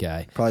Paul Rudd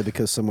guy. Probably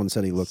because someone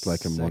said he looked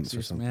like him once or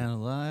Sexiest something. man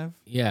alive.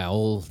 Yeah,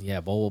 old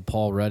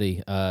Paul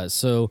Ruddy.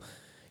 The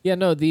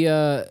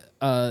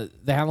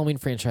Halloween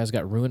franchise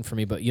got ruined for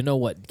me, but you know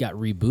what got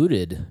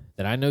rebooted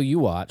that I know you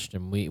watched,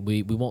 and we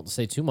won't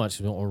say too much.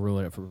 We won't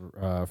ruin it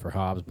for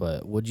Hobbs.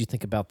 But what did you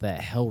think about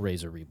that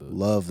Hellraiser reboot?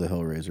 Love the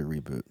Hellraiser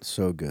reboot.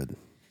 So good,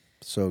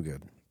 so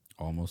good.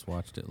 Almost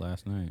watched it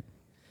last night.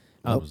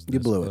 Oh, I was you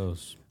this blew it.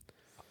 close.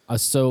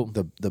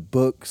 The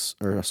books,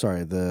 or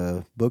sorry,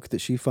 the book that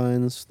she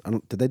finds.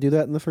 Did they do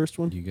that in the first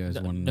one? You guys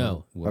want to no.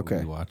 know what Okay.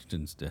 we watched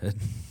instead?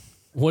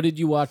 What did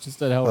you watch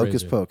instead of Hellraiser?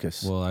 Hocus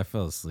Pocus. Well, I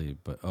fell asleep,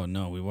 but oh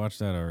no, we watched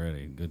that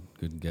already.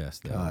 Good guess.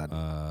 Though.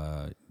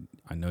 God.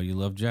 I know you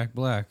love Jack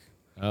Black.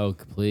 Oh,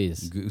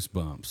 please.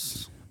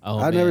 Goosebumps. Oh,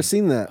 I've man. never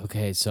seen that.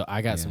 Okay, so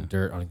I got some Yeah.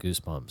 dirt on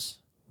Goosebumps.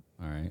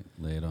 All right,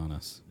 lay it on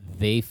us.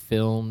 They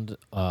filmed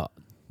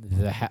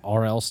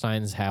R.L.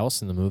 Stein's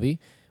house in the movie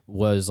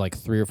was like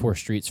 3 or 4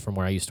 streets from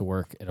where I used to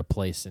work at a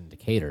place in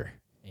Decatur.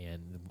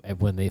 And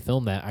when they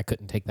filmed that, I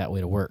couldn't take that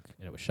way to work,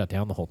 and it was shut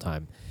down the whole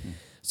time.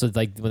 So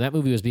like when that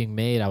movie was being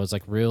made, I was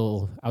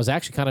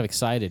actually kind of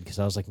excited because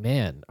I was like,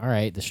 man, all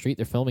right, the street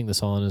they're filming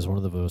this on is one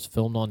of the most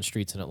filmed on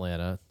streets in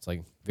Atlanta. It's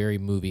like very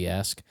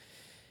movie-esque.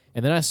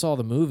 And then I saw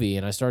the movie,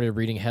 and I started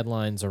reading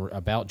headlines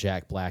about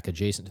Jack Black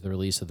adjacent to the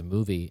release of the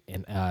movie.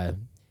 And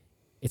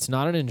it's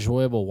not an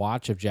enjoyable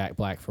watch of Jack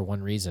Black for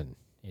one reason.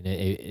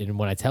 And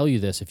when I tell you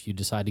this, if you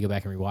decide to go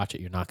back and rewatch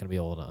it, you're not going to be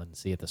able to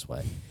unsee it this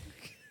way.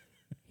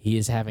 He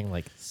is having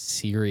like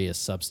serious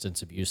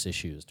substance abuse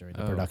issues during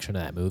the production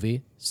of that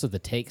movie. So the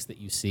takes that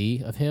you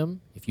see of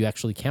him, if you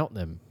actually count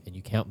them and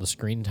you count the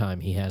screen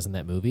time he has in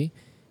that movie,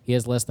 he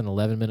has less than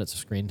 11 minutes of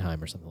screen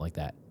time or something like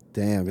that.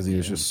 Damn, because he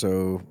was just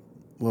so.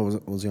 What was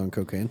it? Was he on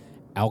cocaine?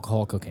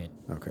 Alcohol, cocaine.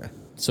 Okay.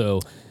 So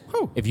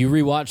if you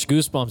rewatch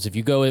Goosebumps, if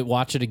you go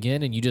watch it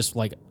again and you just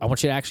like, I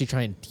want you to actually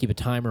try and keep a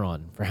timer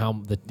on for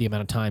how the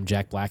amount of time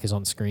Jack Black is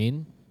on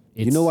screen.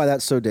 You know why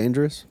that's so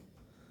dangerous?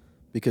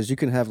 Because you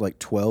can have like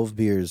 12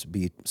 beers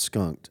be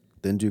skunked,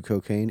 then do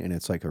cocaine, and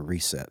it's like a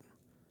reset.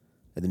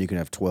 And then you can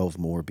have 12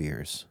 more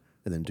beers,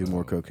 and then do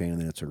more cocaine,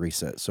 and then it's a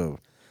reset. So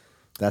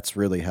that's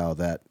really how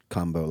that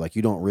combo, like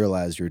you don't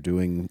realize you're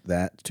doing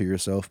that to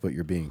yourself, but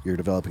you're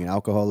developing an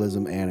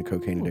alcoholism and a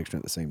cocaine addiction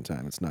at the same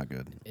time. It's not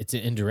good. It's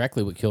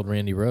indirectly what killed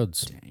Randy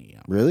Rhoads.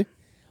 Really? I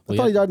Well,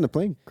 thought yeah. he died in a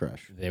plane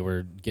crash. They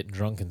were getting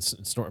drunk and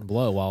snorting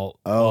blow while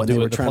Oh, and they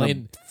doing were the trying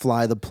plane. to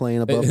fly the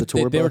plane above the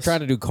tour bus? They were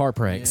trying to do car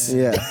pranks.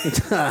 Yeah.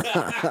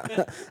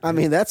 I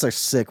mean, that's a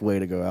sick way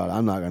to go out.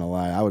 I'm not going to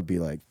lie. I would be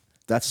like,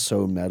 that's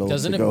so metal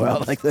Doesn't to it go make-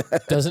 out like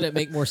that. Doesn't it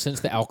make more sense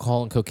that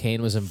alcohol and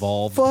cocaine was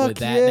involved Fuck with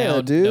that yeah,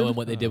 now, dude. knowing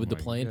what they did with the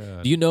my plane?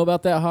 God. Do you know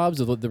about that, Hobbs?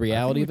 The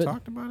reality we of it?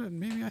 talked about it.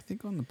 Maybe I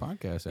think on the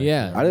podcast. Actually.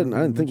 Yeah. I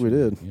didn't think we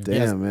did. Damn,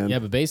 Yes. man. Yeah,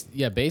 but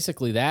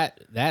basically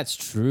that's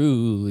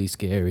truly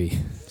scary.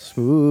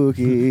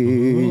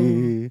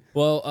 Spooky.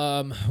 Well,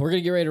 we're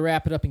gonna get ready to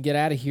wrap it up and get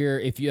out of here.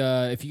 If you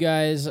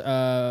guys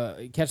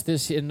catch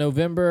this in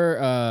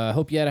November,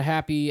 hope you had a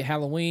happy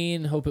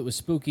Halloween. Hope it was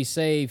spooky,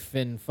 safe,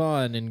 and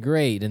fun and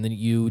great. And then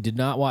you did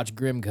not watch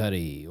Grim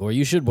Cuddy, or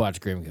you should watch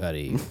Grim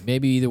Cuddy.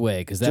 Maybe either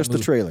way, because Just the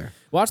trailer.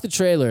 Watch the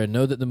trailer and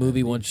know that the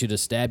movie wants you to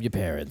stab your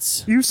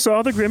parents. You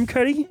saw the Grim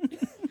Cuddy?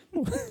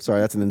 Sorry,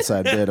 that's an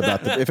inside bit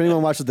about the. If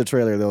anyone watches the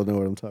trailer, they'll know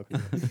what I'm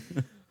talking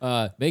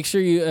about. Make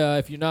sure you,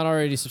 if you're not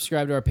already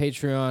subscribed to our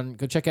Patreon,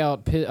 go check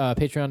out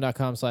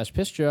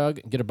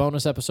patreon.com/pissjug. Get a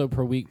bonus episode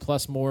per week,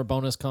 plus more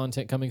bonus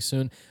content coming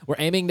soon. We're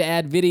aiming to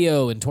add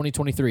video in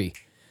 2023.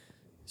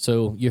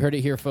 So you heard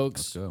it here,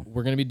 folks. go.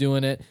 We're going to be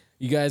doing it.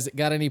 You guys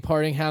got any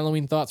parting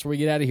Halloween thoughts before we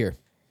get out of here?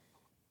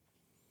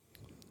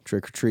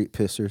 Trick or treat,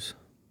 pissers.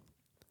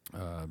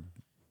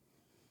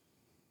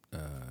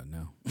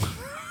 No.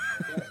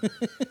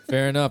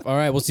 Fair enough. All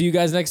right. We'll see you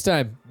guys next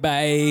time.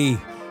 Bye.